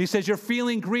 He says, you're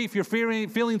feeling grief, you're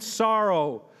feeling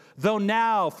sorrow. Though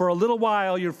now, for a little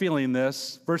while, you're feeling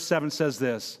this. Verse 7 says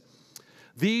this,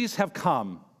 these have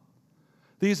come.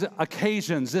 these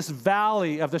occasions, this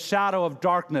valley of the shadow of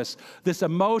darkness, this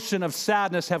emotion of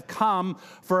sadness have come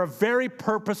for a very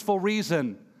purposeful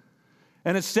reason.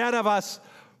 And instead of us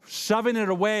shoving it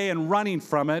away and running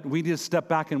from it, we need to step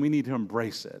back and we need to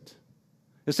embrace it.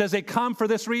 It says they come for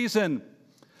this reason,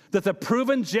 that the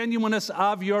proven genuineness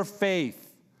of your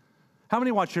faith. How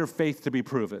many want your faith to be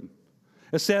proven?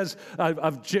 It says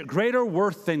of greater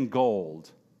worth than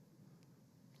gold,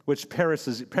 which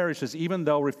perishes even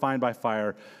though refined by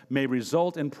fire, may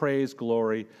result in praise,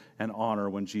 glory, and honor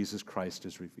when Jesus Christ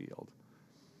is revealed.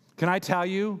 Can I tell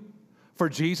you, for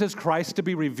Jesus Christ to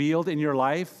be revealed in your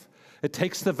life, it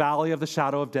takes the valley of the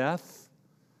shadow of death.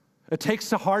 It takes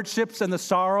the hardships and the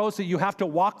sorrows that you have to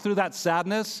walk through that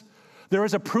sadness. There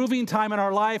is a proving time in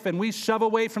our life, and we shove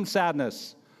away from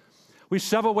sadness. We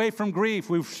shove away from grief.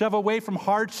 We shove away from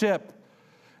hardship.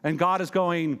 And God is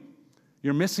going,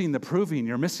 you're missing the proving.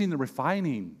 You're missing the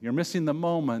refining. You're missing the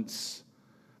moments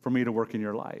for me to work in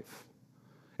your life.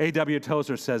 A.W.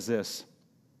 Tozer says this: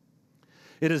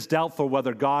 it is doubtful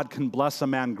whether God can bless a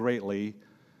man greatly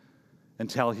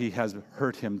until he has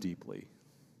hurt him deeply.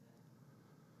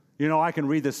 You know, I can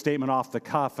read this statement off the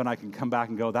cuff and I can come back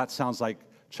and go, that sounds like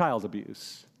child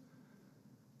abuse.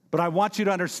 But I want you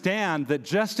to understand that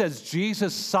just as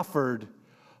Jesus suffered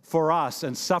for us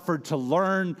and suffered to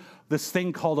learn this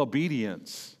thing called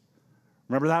obedience.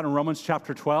 Remember that in Romans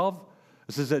chapter 12?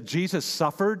 It says that Jesus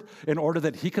suffered in order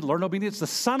that he could learn obedience. The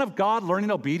Son of God learning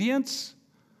obedience.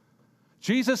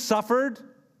 Jesus suffered.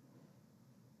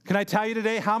 Can I tell you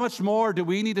today, how much more do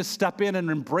we need to step in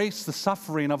and embrace the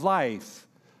suffering of life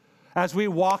as we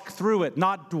walk through it,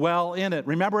 not dwell in it?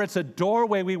 Remember, it's a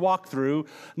doorway we walk through,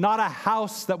 not a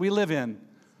house that we live in.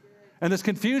 And this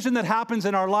confusion that happens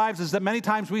in our lives is that many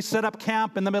times we set up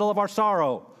camp in the middle of our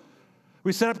sorrow.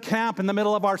 We set up camp in the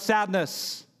middle of our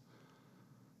sadness.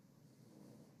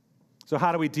 So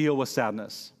how do we deal with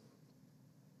sadness?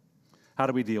 How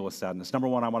do we deal with sadness? Number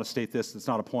one, I want to state this. It's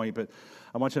not a point, but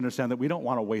I want you to understand that we don't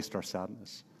want to waste our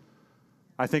sadness.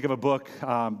 I think of a book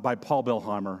by Paul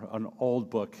Billheimer, an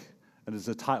old book, and it's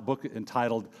a book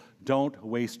entitled, Don't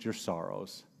Waste Your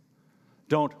Sorrows.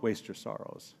 Don't waste your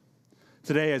sorrows.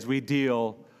 Today, as we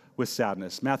deal with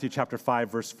sadness, Matthew chapter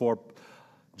 5, verse 4,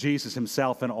 Jesus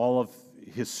himself in all of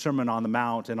his Sermon on the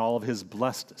Mount and all of his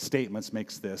blessed statements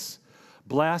makes this: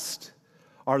 blessed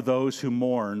are those who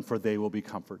mourn, for they will be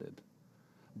comforted.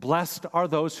 Blessed are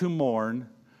those who mourn,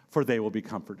 for they will be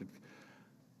comforted.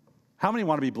 How many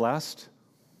want to be blessed?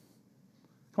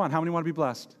 Come on, how many want to be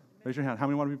blessed? Raise your hand. How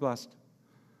many want to be blessed?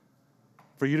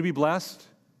 For you to be blessed,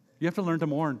 you have to learn to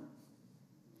mourn.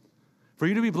 For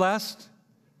you to be blessed,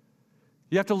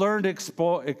 you have to learn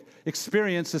to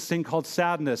experience this thing called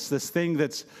sadness, this thing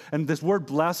and this word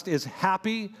blessed is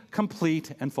happy,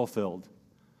 complete, and fulfilled.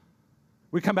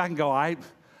 We come back and go, I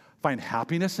find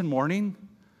happiness in mourning,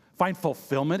 find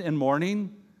fulfillment in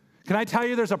mourning. Can I tell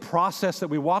you there's a process that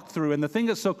we walk through, and the thing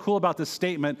that's so cool about this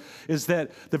statement is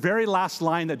that the very last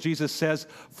line that Jesus says,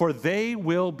 for they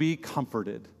will be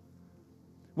comforted.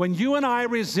 When you and I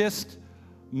resist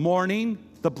mourning,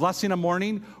 the blessing of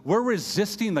mourning, we're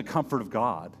resisting the comfort of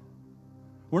God.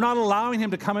 We're not allowing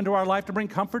him to come into our life to bring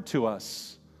comfort to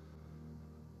us.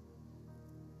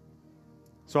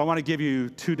 So I want to give you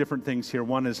two different things here.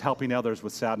 One is helping others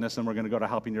with sadness, and we're going to go to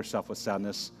helping yourself with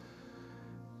sadness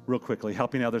real quickly.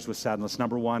 Helping others with sadness.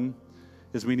 Number one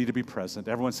is we need to be present.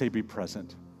 Everyone say be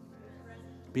present.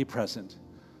 Be present.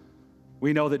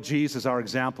 We know that Jesus, our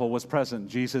example, was present.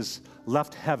 Jesus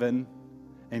left heaven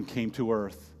and came to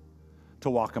earth to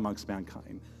walk amongst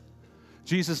mankind.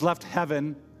 Jesus left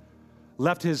heaven,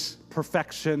 left his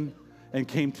perfection, and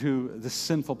came to the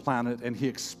sinful planet, and he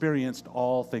experienced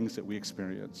all things that we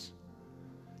experience.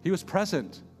 He was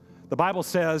present. The Bible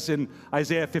says in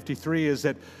Isaiah 53 is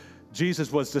that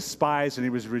Jesus was despised and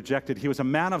he was rejected. He was a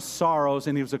man of sorrows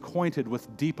and he was acquainted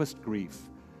with deepest grief.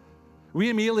 We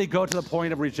immediately go to the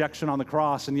point of rejection on the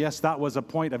cross, and yes, that was a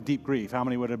point of deep grief. How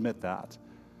many would admit that?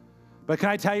 But can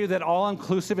I tell you that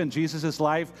all-inclusive in Jesus'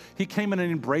 life, he came in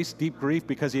and embraced deep grief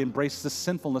because he embraced the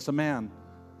sinfulness of man.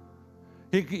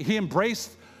 He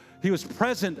was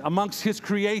present amongst his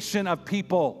creation of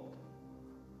people,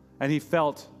 and he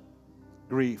felt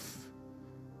grief.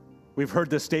 We've heard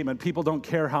this statement, people don't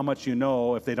care how much you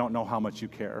know if they don't know how much you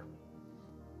care.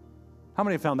 How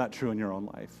many have found that true in your own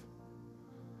life?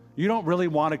 You don't really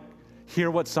want to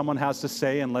hear what someone has to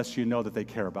say unless you know that they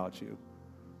care about you.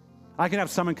 I can have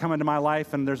someone come into my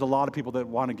life, and there's a lot of people that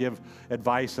want to give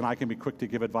advice, and I can be quick to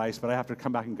give advice, but I have to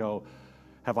come back and go,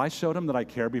 have I showed them that I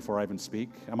care before I even speak?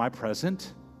 Am I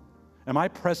present? Am I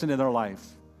present in their life?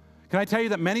 Can I tell you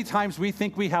that many times we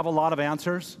think we have a lot of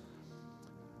answers?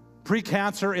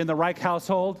 Pre-cancer in the Reich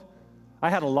household, I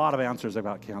had a lot of answers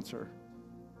about cancer.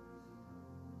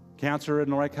 Cancer in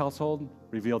the Reich household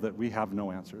revealed that we have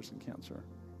no answers in cancer.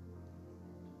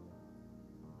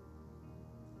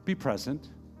 Be present.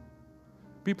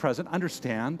 Be present.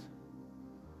 Understand.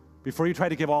 Before you try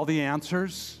to give all the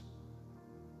answers,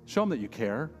 show them that you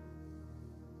care.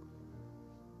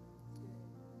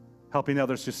 Helping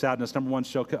others through sadness.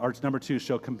 Number two,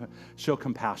 show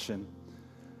compassion.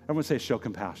 Everyone say, show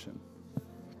compassion.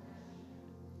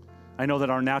 I know that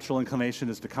our natural inclination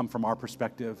is to come from our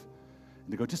perspective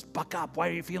and to go, just buck up. Why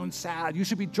are you feeling sad? You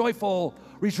should be joyful.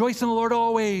 Rejoice in the Lord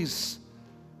always.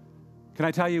 Can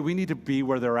I tell you, we need to be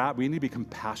where they're at. We need to be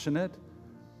compassionate.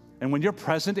 And when you're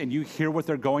present and you hear what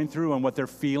they're going through and what they're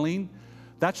feeling,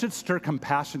 that should stir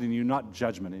compassion in you, not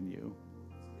judgment in you.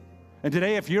 And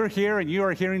today, if you're here and you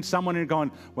are hearing someone and you're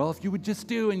going, well, if you would just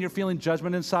do, and you're feeling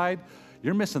judgment inside,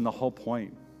 you're missing the whole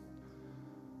point.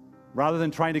 Rather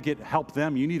than trying to help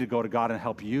them, you need to go to God and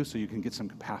help you so you can get some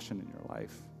compassion in your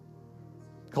life.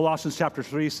 Colossians chapter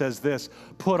 3 says this,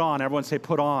 put on, everyone say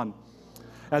put on,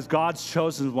 as God's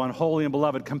chosen one, holy and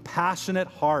beloved, compassionate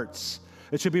hearts.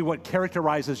 It should be what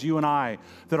characterizes you and I,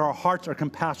 that our hearts are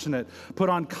compassionate. Put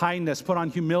on kindness, put on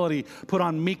humility, put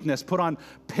on meekness, put on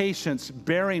patience,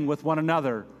 bearing with one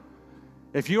another.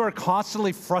 If you are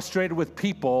constantly frustrated with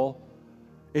people,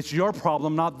 it's your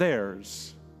problem, not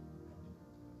theirs.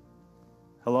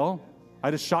 Hello?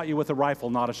 I just shot you with a rifle,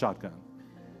 not a shotgun.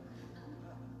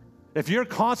 If you're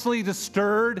constantly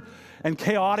disturbed and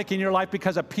chaotic in your life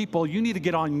because of people, you need to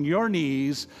get on your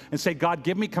knees and say, God,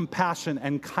 give me compassion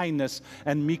and kindness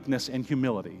and meekness and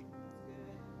humility.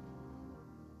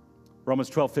 Romans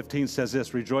 12:15 says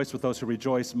this, rejoice with those who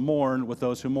rejoice, mourn with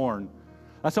those who mourn.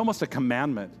 That's almost a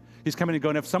commandment. He's coming and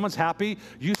going, if someone's happy,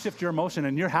 you shift your emotion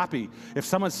and you're happy. If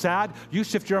someone's sad, you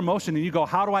shift your emotion and you go,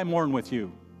 how do I mourn with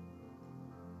you?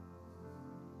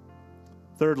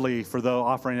 Thirdly, for those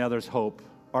offering others hope,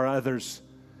 or others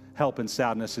help in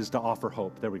sadness, is to offer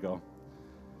hope. There we go.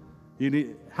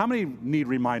 How many need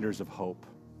reminders of hope?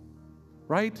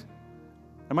 Right?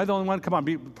 Am I the only one? Come on,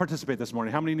 participate this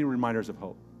morning. How many need reminders of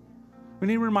hope? We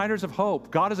need reminders of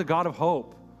hope. God is a God of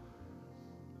hope.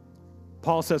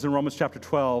 Paul says in Romans chapter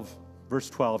 12, verse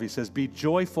 12, he says, be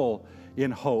joyful in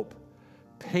hope,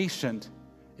 patient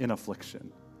in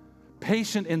affliction,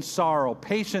 patient in sorrow,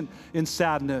 patient in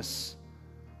sadness.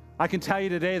 I can tell you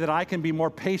today that I can be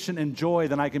more patient in joy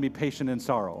than I can be patient in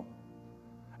sorrow.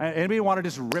 Anybody want to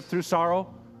just rip through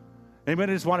sorrow?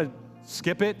 Anybody just want to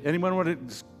skip it? Anyone want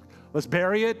to let's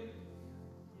bury it?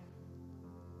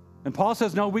 And Paul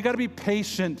says, no, we got to be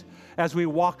patient as we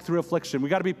walk through affliction. We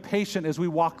got to be patient as we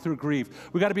walk through grief.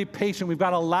 We got to be patient. We've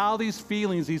got to allow these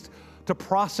feelings to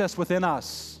process within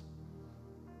us.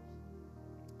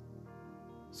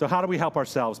 So how do we help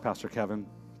ourselves, Pastor Kevin?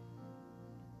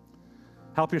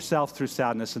 Help yourself through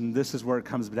sadness, and this is where it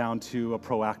comes down to a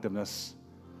proactiveness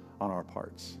on our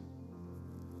parts.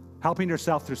 Helping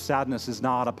yourself through sadness is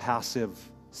not a passive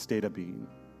state of being.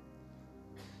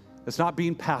 It's not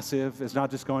being passive. It's not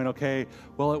just going, okay,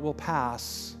 well, it will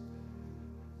pass.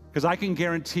 Because I can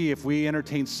guarantee if we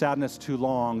entertain sadness too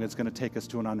long, it's going to take us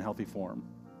to an unhealthy form.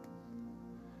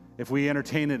 If we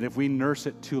entertain it, if we nurse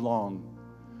it too long.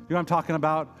 You know what I'm talking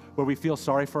about? Where we feel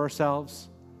sorry for ourselves.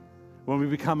 When we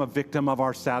become a victim of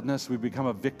our sadness, we become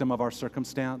a victim of our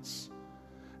circumstance,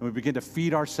 and we begin to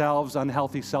feed ourselves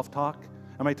unhealthy self-talk.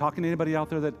 Am I talking to anybody out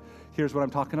there that hears what I'm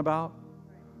talking about?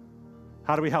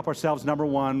 How do we help ourselves? Number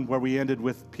one, where we ended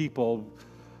with people,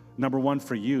 number one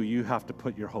for you, you have to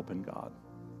put your hope in God.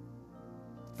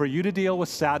 For you to deal with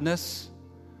sadness,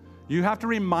 you have to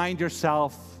remind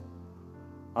yourself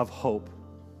of hope.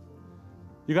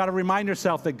 You got to remind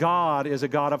yourself that God is a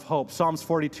God of hope. Psalms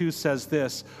 42 says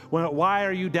this, why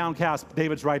are you downcast?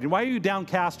 David's writing, why are you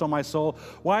downcast, O my soul?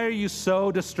 Why are you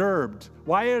so disturbed?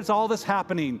 Why is all this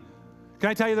happening?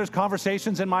 Can I tell you there's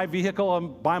conversations in my vehicle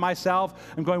by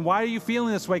myself? I'm going, why are you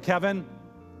feeling this way, Kevin?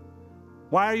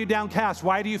 Why are you downcast?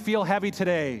 Why do you feel heavy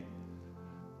today?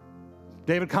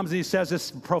 David comes and he says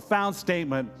this profound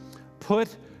statement,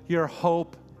 put your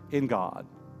hope in God.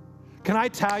 Can I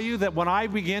tell you that when I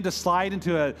begin to slide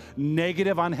into a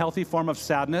negative, unhealthy form of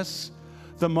sadness,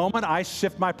 the moment I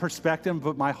shift my perspective and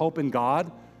put my hope in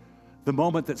God, the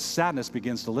moment that sadness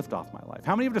begins to lift off my life.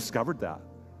 How many have discovered that?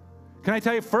 Can I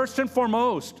tell you, first and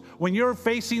foremost, when you're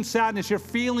facing sadness, you're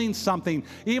feeling something,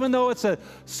 even though it's a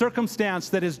circumstance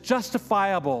that is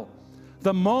justifiable,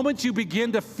 the moment you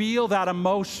begin to feel that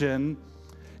emotion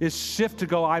is shift to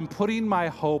go, I'm putting my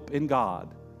hope in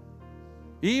God.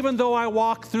 Even though I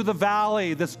walk through the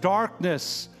valley, this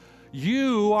darkness,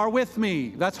 you are with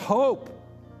me. That's hope,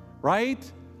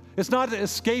 right? It's not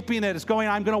escaping it. It's going,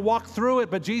 I'm going to walk through it,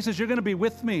 but Jesus, you're going to be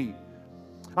with me.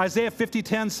 Isaiah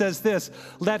 50:10 says this,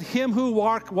 let him who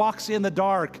walks in the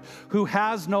dark, who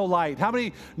has no light. How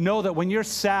many know that when you're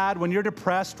sad, when you're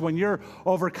depressed, when you're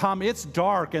overcome, it's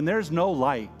dark and there's no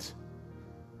light?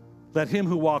 Let him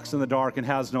who walks in the dark and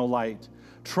has no light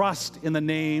trust in the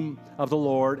name of the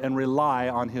Lord and rely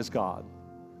on his God.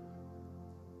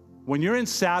 When you're in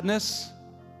sadness,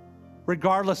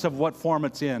 regardless of what form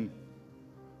it's in,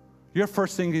 your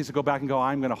first thing is to go back and go,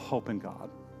 I'm going to hope in God.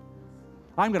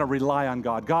 I'm going to rely on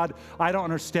God. God, I don't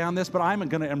understand this, but I'm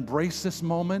going to embrace this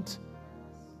moment.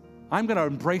 I'm going to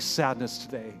embrace sadness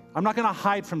today. I'm not going to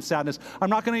hide from sadness. I'm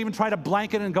not going to even try to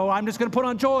blanket and go, I'm just going to put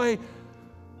on joy.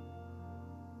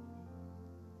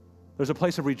 There's a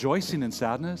place of rejoicing in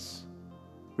sadness.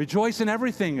 Rejoice in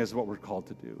everything is what we're called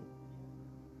to do.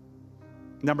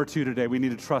 Number 2 today, we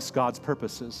need to trust God's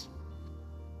purposes.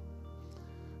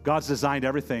 God's designed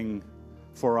everything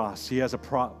for us. He has a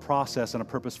process and a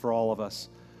purpose for all of us.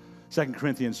 2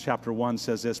 Corinthians chapter 1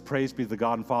 says this, praise be to the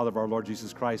God and Father of our Lord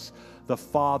Jesus Christ, the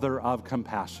Father of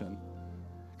compassion.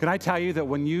 Can I tell you that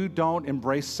when you don't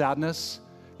embrace sadness,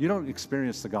 you don't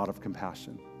experience the God of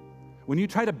compassion. When you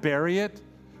try to bury it,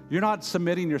 you're not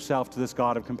submitting yourself to this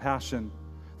God of compassion,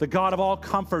 the God of all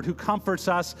comfort who comforts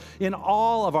us in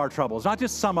all of our troubles, not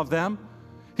just some of them.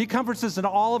 He comforts us in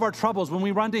all of our troubles when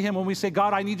we run to him, when we say,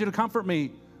 God, I need you to comfort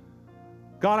me.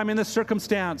 God, I'm in this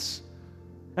circumstance.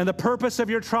 And the purpose of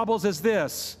your troubles is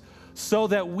this, so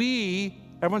that we,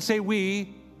 everyone say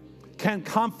we, can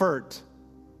comfort.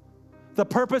 The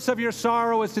purpose of your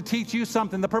sorrow is to teach you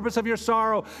something. The purpose of your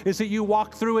sorrow is that you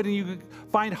walk through it and you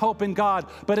find hope in God.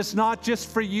 But it's not just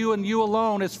for you and you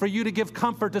alone. It's for you to give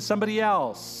comfort to somebody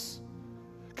else.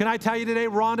 Can I tell you today,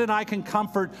 Rhonda and I can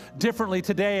comfort differently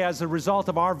today as a result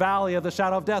of our valley of the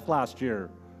shadow of death last year.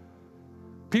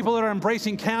 People that are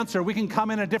embracing cancer, we can come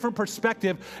in a different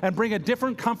perspective and bring a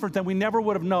different comfort than we never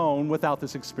would have known without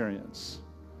this experience.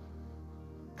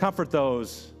 Comfort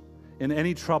those in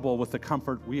any trouble with the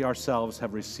comfort we ourselves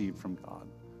have received from God.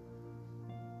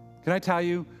 Can I tell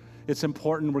you, it's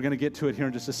important, we're going to get to it here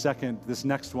in just a second. This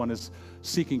next one is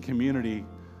seeking community.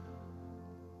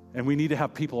 And we need to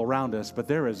have people around us, but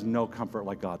there is no comfort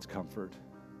like God's comfort.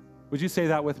 Would you say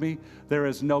that with me? There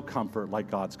is no comfort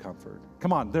like God's comfort.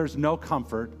 Come on, there's no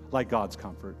comfort like God's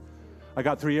comfort. I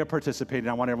got 3 of you participating.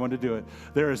 I want everyone to do it.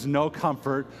 There is no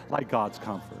comfort like God's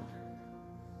comfort.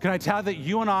 Can I tell you that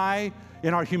you and I,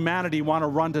 in our humanity, want to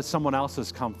run to someone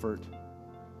else's comfort?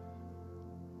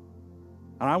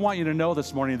 And I want you to know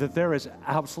this morning that there is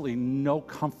absolutely no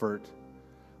comfort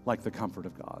like the comfort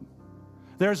of God.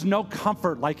 There's no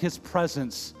comfort like his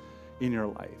presence in your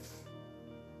life.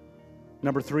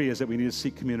 Number 3 is that we need to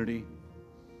seek community.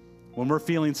 When we're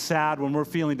feeling sad, when we're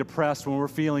feeling depressed, when we're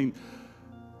feeling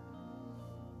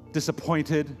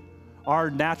disappointed,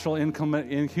 our natural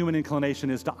human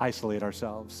inclination is to isolate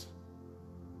ourselves.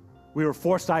 We were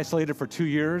forced isolated for 2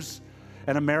 years,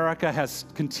 and America has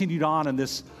continued on in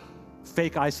this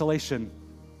fake isolation.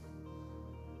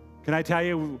 Can I tell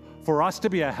you, for us to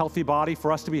be a healthy body,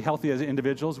 for us to be healthy as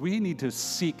individuals, we need to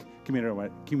seek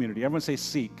community. Everyone say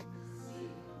seek.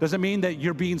 Doesn't mean that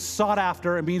you're being sought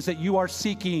after. It means that you are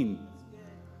seeking.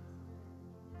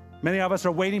 Many of us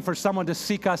are waiting for someone to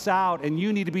seek us out, and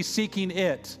you need to be seeking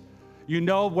it. You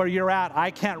know where you're at.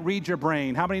 I can't read your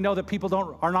brain. How many know that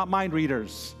people are not mind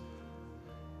readers?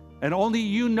 And only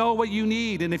you know what you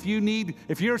need. And if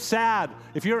you're sad,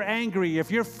 if you're angry, if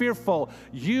you're fearful,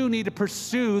 you need to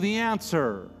pursue the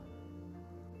answer.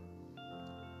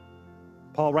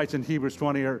 Paul writes in Hebrews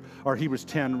 20 or Hebrews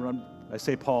 10, I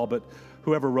say Paul, but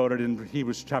whoever wrote it in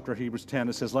Hebrews 10,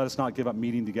 it says, let us not give up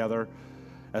meeting together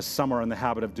as some are in the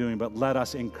habit of doing, but let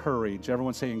us encourage.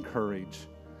 Everyone say encourage.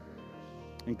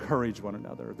 Encourage one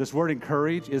another. This word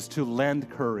encourage is to lend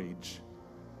courage.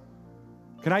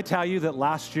 Can I tell you that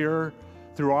last year,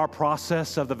 through our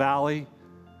process of the valley,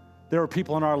 there were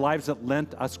people in our lives that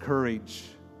lent us courage.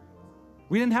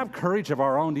 We didn't have courage of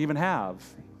our own to even have.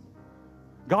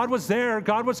 God was there.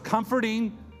 God was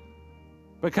comforting.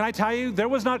 But can I tell you, there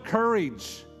was not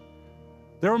courage.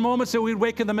 There were moments that we'd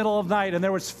wake in the middle of the night and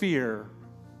there was fear.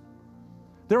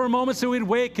 There were moments that we'd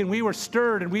wake and we were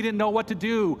stirred and we didn't know what to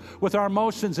do with our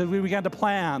emotions and we began to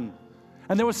plan.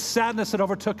 And there was sadness that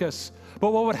overtook us.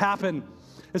 But what would happen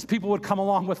is people would come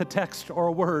along with a text or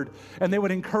a word and they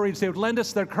would encourage, they would lend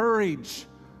us their courage.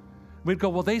 We'd go,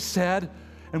 well, they said,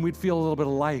 and we'd feel a little bit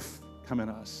of life come in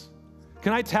us.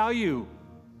 Can I tell you,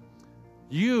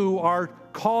 you are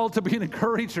called to be an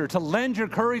encourager, to lend your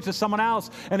courage to someone else.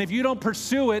 And if you don't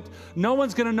pursue it, no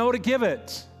one's going to know to give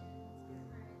it.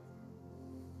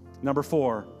 Number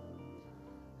 4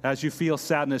 As you feel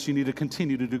sadness, you need to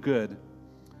continue to do good.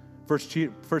 1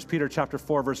 Peter chapter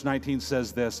 4, verse 19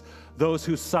 says this, those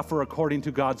who suffer according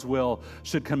to God's will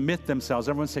should commit themselves.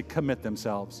 Everyone say commit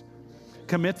themselves.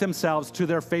 Commit themselves to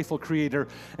their faithful Creator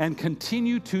and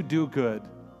continue to do good.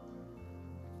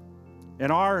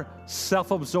 In our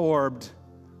self-absorbed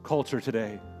culture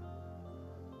today,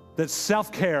 that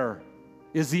self-care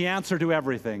is the answer to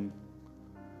everything.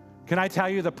 Can I tell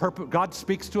you God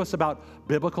speaks to us about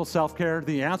biblical self-care?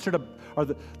 The answer to, or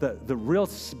the real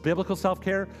biblical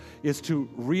self-care is to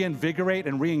reinvigorate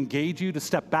and re-engage you to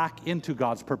step back into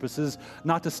God's purposes,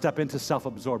 not to step into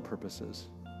self-absorbed purposes.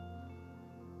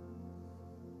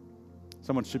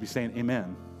 Someone should be saying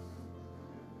amen.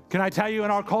 Can I tell you,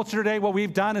 in our culture today, what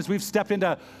we've done is we've stepped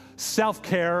into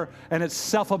self-care and it's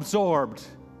self-absorbed.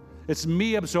 It's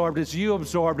me absorbed, it's you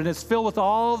absorbed, and it's filled with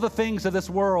all the things of this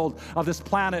world, of this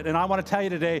planet. And I want to tell you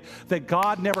today that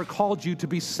God never called you to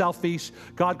be selfish.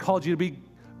 God called you to be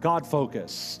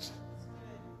God-focused.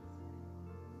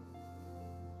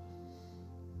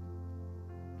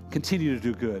 Continue to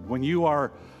do good. When you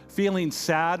are feeling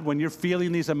sad, when you're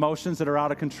feeling these emotions that are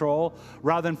out of control,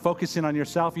 rather than focusing on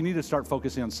yourself, you need to start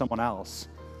focusing on someone else.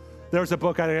 There's a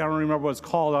book, I don't remember what it's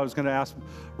called. I was going to ask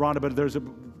Rhonda, but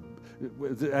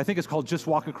I think it's called Just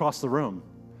Walk Across the Room.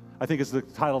 I think it's the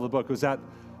title of the book. Is that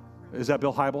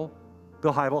Bill Hybel?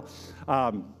 Bill Hybel.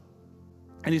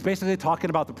 And he's basically talking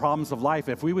about the problems of life.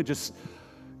 If we would just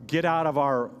get out of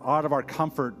our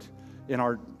comfort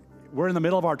we're in the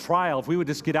middle of our trial. If we would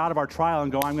just get out of our trial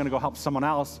and go, I'm going to go help someone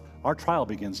else, our trial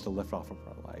begins to lift off of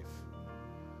our life.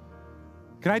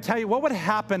 Can I tell you what would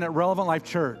happen at Relevant Life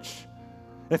Church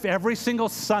if every single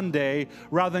Sunday,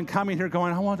 rather than coming here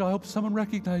going, I hope someone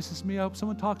recognizes me, I hope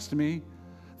someone talks to me,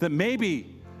 that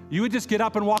maybe you would just get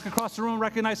up and walk across the room and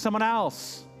recognize someone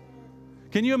else?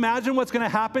 Can you imagine what's going to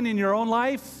happen in your own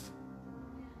life?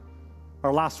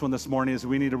 Our last one this morning is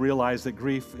we need to realize that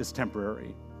grief is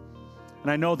temporary. And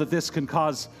I know that this can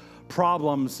cause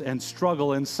problems and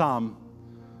struggle in some.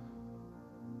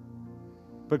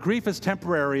 But grief is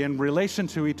temporary. In relation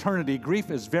to eternity,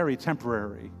 grief is very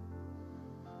temporary.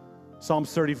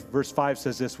 Psalms 30, verse 5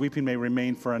 says this, weeping may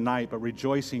remain for a night, but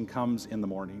rejoicing comes in the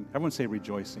morning. Everyone say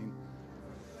rejoicing.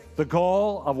 The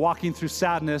goal of walking through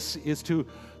sadness is to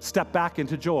step back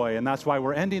into joy, and that's why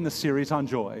we're ending the series on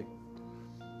joy.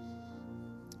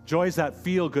 Joy is that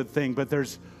feel-good thing, but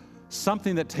there's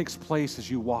something that takes place as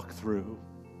you walk through.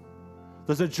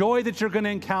 There's a joy that you're going to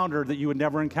encounter that you would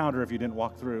never encounter if you didn't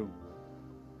walk through.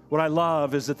 What I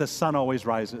love is that the sun always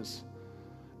rises.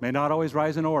 May not always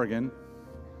rise in Oregon,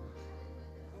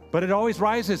 but it always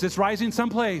rises. It's rising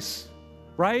someplace,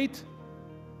 right?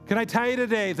 Can I tell you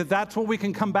today that that's what we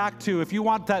can come back to? If you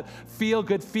want that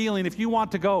feel-good feeling, if you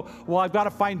want to go, well, I've got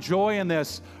to find joy in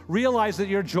this, realize that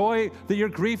your joy, that your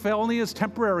grief only is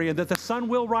temporary and that the sun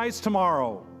will rise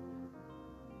tomorrow.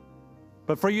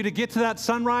 But for you to get to that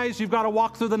sunrise, you've got to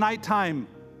walk through the nighttime.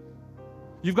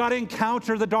 You've got to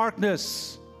encounter the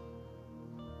darkness.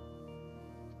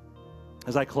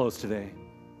 As I close today,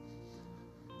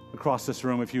 across this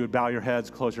room, if you would bow your heads,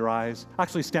 close your eyes.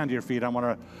 Actually, stand to your feet. I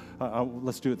want to,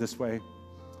 let's do it this way.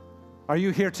 Are you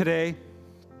here today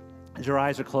as your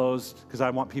eyes are closed? Because I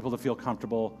want people to feel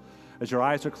comfortable. As your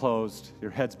eyes are closed,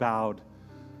 your head's bowed,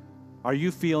 are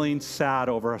you feeling sad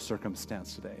over a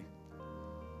circumstance today?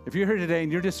 If you're here today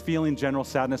and you're just feeling general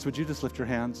sadness, would you just lift your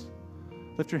hands?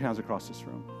 Lift your hands across this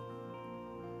room.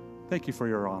 Thank you for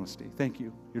your honesty. Thank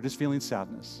you. You're just feeling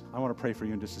sadness. I want to pray for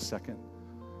you in just a second.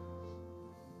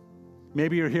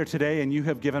 Maybe you're here today and you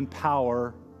have given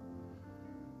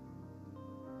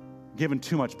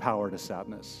too much power to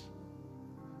sadness.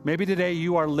 Maybe today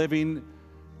you are living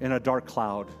in a dark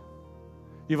cloud.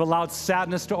 You've allowed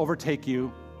sadness to overtake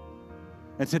you.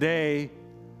 And today,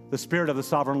 the Spirit of the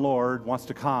Sovereign Lord wants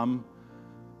to come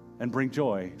and bring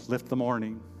joy, lift the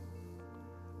mourning,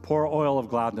 pour oil of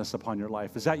gladness upon your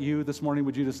life. Is that you this morning?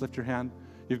 Would you just lift your hand?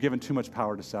 You've given too much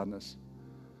power to sadness.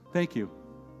 Thank you.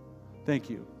 Thank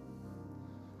you.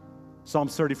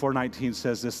 Psalms 34:19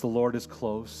 says this, the Lord is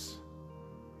close.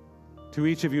 To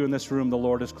each of you in this room, the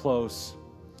Lord is close.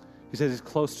 He says he's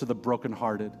close to the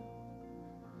brokenhearted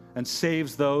and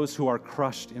saves those who are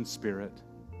crushed in spirit.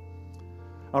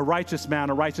 A righteous man,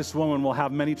 a righteous woman will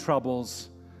have many troubles,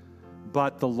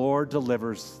 but the Lord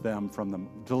delivers him from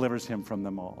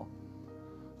them all.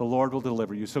 The Lord will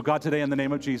deliver you. So God, today in the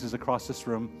name of Jesus across this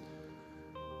room,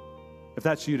 if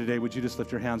that's you today, would you just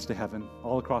lift your hands to heaven?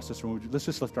 All across this room, let's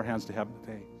just lift our hands to heaven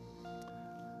today.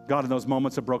 God, in those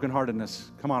moments of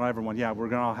brokenheartedness, come on, everyone. Yeah, we're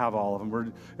going to have all of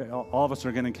them. All of us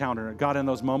are going to encounter it. God, in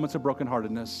those moments of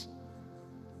brokenheartedness,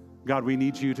 God, we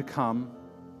need you to come.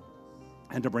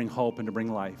 and to bring hope and to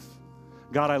bring life.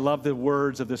 God, I love the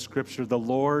words of this scripture. The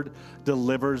Lord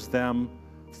delivers them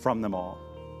from them all.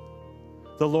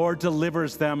 The Lord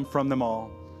delivers them from them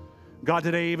all. God,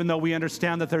 today, even though we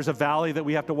understand that there's a valley that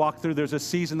we have to walk through, there's a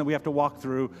season that we have to walk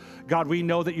through, God, we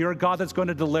know that you're a God that's going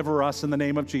to deliver us in the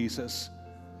name of Jesus.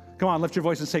 Come on, lift your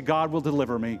voice and say, God will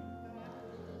deliver me.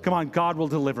 Come on, God will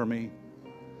deliver me.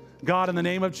 God, in the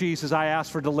name of Jesus, I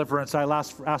ask for deliverance. I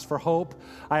ask for hope.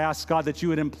 I ask, God, that you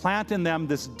would implant in them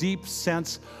this deep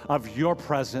sense of your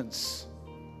presence.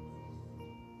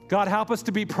 God, help us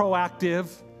to be proactive,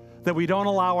 that we don't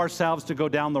allow ourselves to go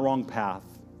down the wrong path.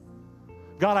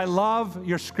 God, I love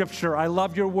your scripture. I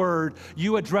love your word.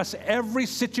 You address every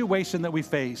situation that we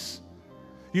face.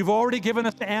 You've already given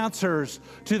us answers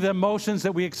to the emotions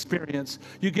that we experience.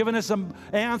 You've given us some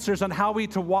answers on how we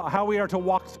are to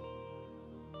walk through.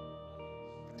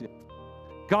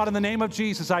 God, in the name of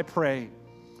Jesus, I pray,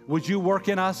 would you work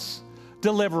in us,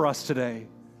 deliver us today?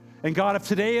 And God, if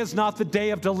today is not the day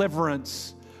of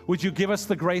deliverance, would you give us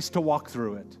the grace to walk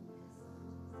through it?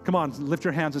 Come on, lift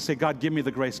your hands and say, God, give me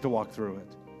the grace to walk through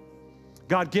it.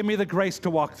 God, give me the grace to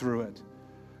walk through it.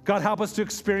 God, help us to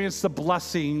experience the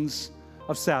blessings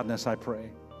of sadness, I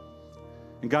pray.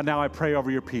 And God, now I pray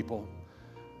over your people.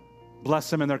 Bless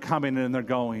them in their coming and in their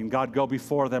going. God, go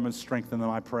before them and strengthen them,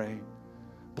 I pray.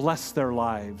 Bless their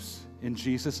lives in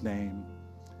Jesus' name.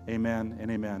 Amen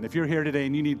and amen. If you're here today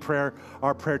and you need prayer,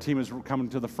 our prayer team is coming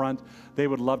to the front. They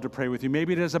would love to pray with you.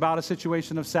 Maybe it is about a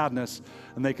situation of sadness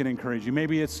and they can encourage you.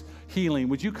 Maybe it's healing.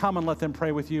 Would you come and let them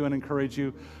pray with you and encourage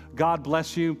you? God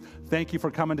bless you. Thank you for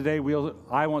coming today.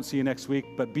 I won't see you next week,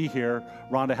 but be here.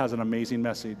 Rhonda has an amazing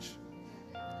message.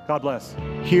 God bless.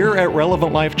 Here at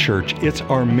Relevant Life Church, it's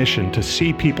our mission to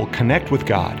see people connect with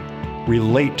God,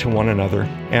 relate to one another,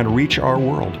 and reach our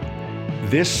world.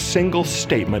 This single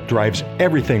statement drives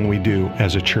everything we do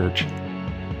as a church.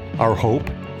 Our hope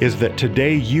is that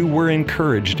today you were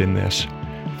encouraged in this.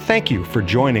 Thank you for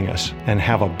joining us and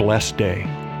have a blessed day.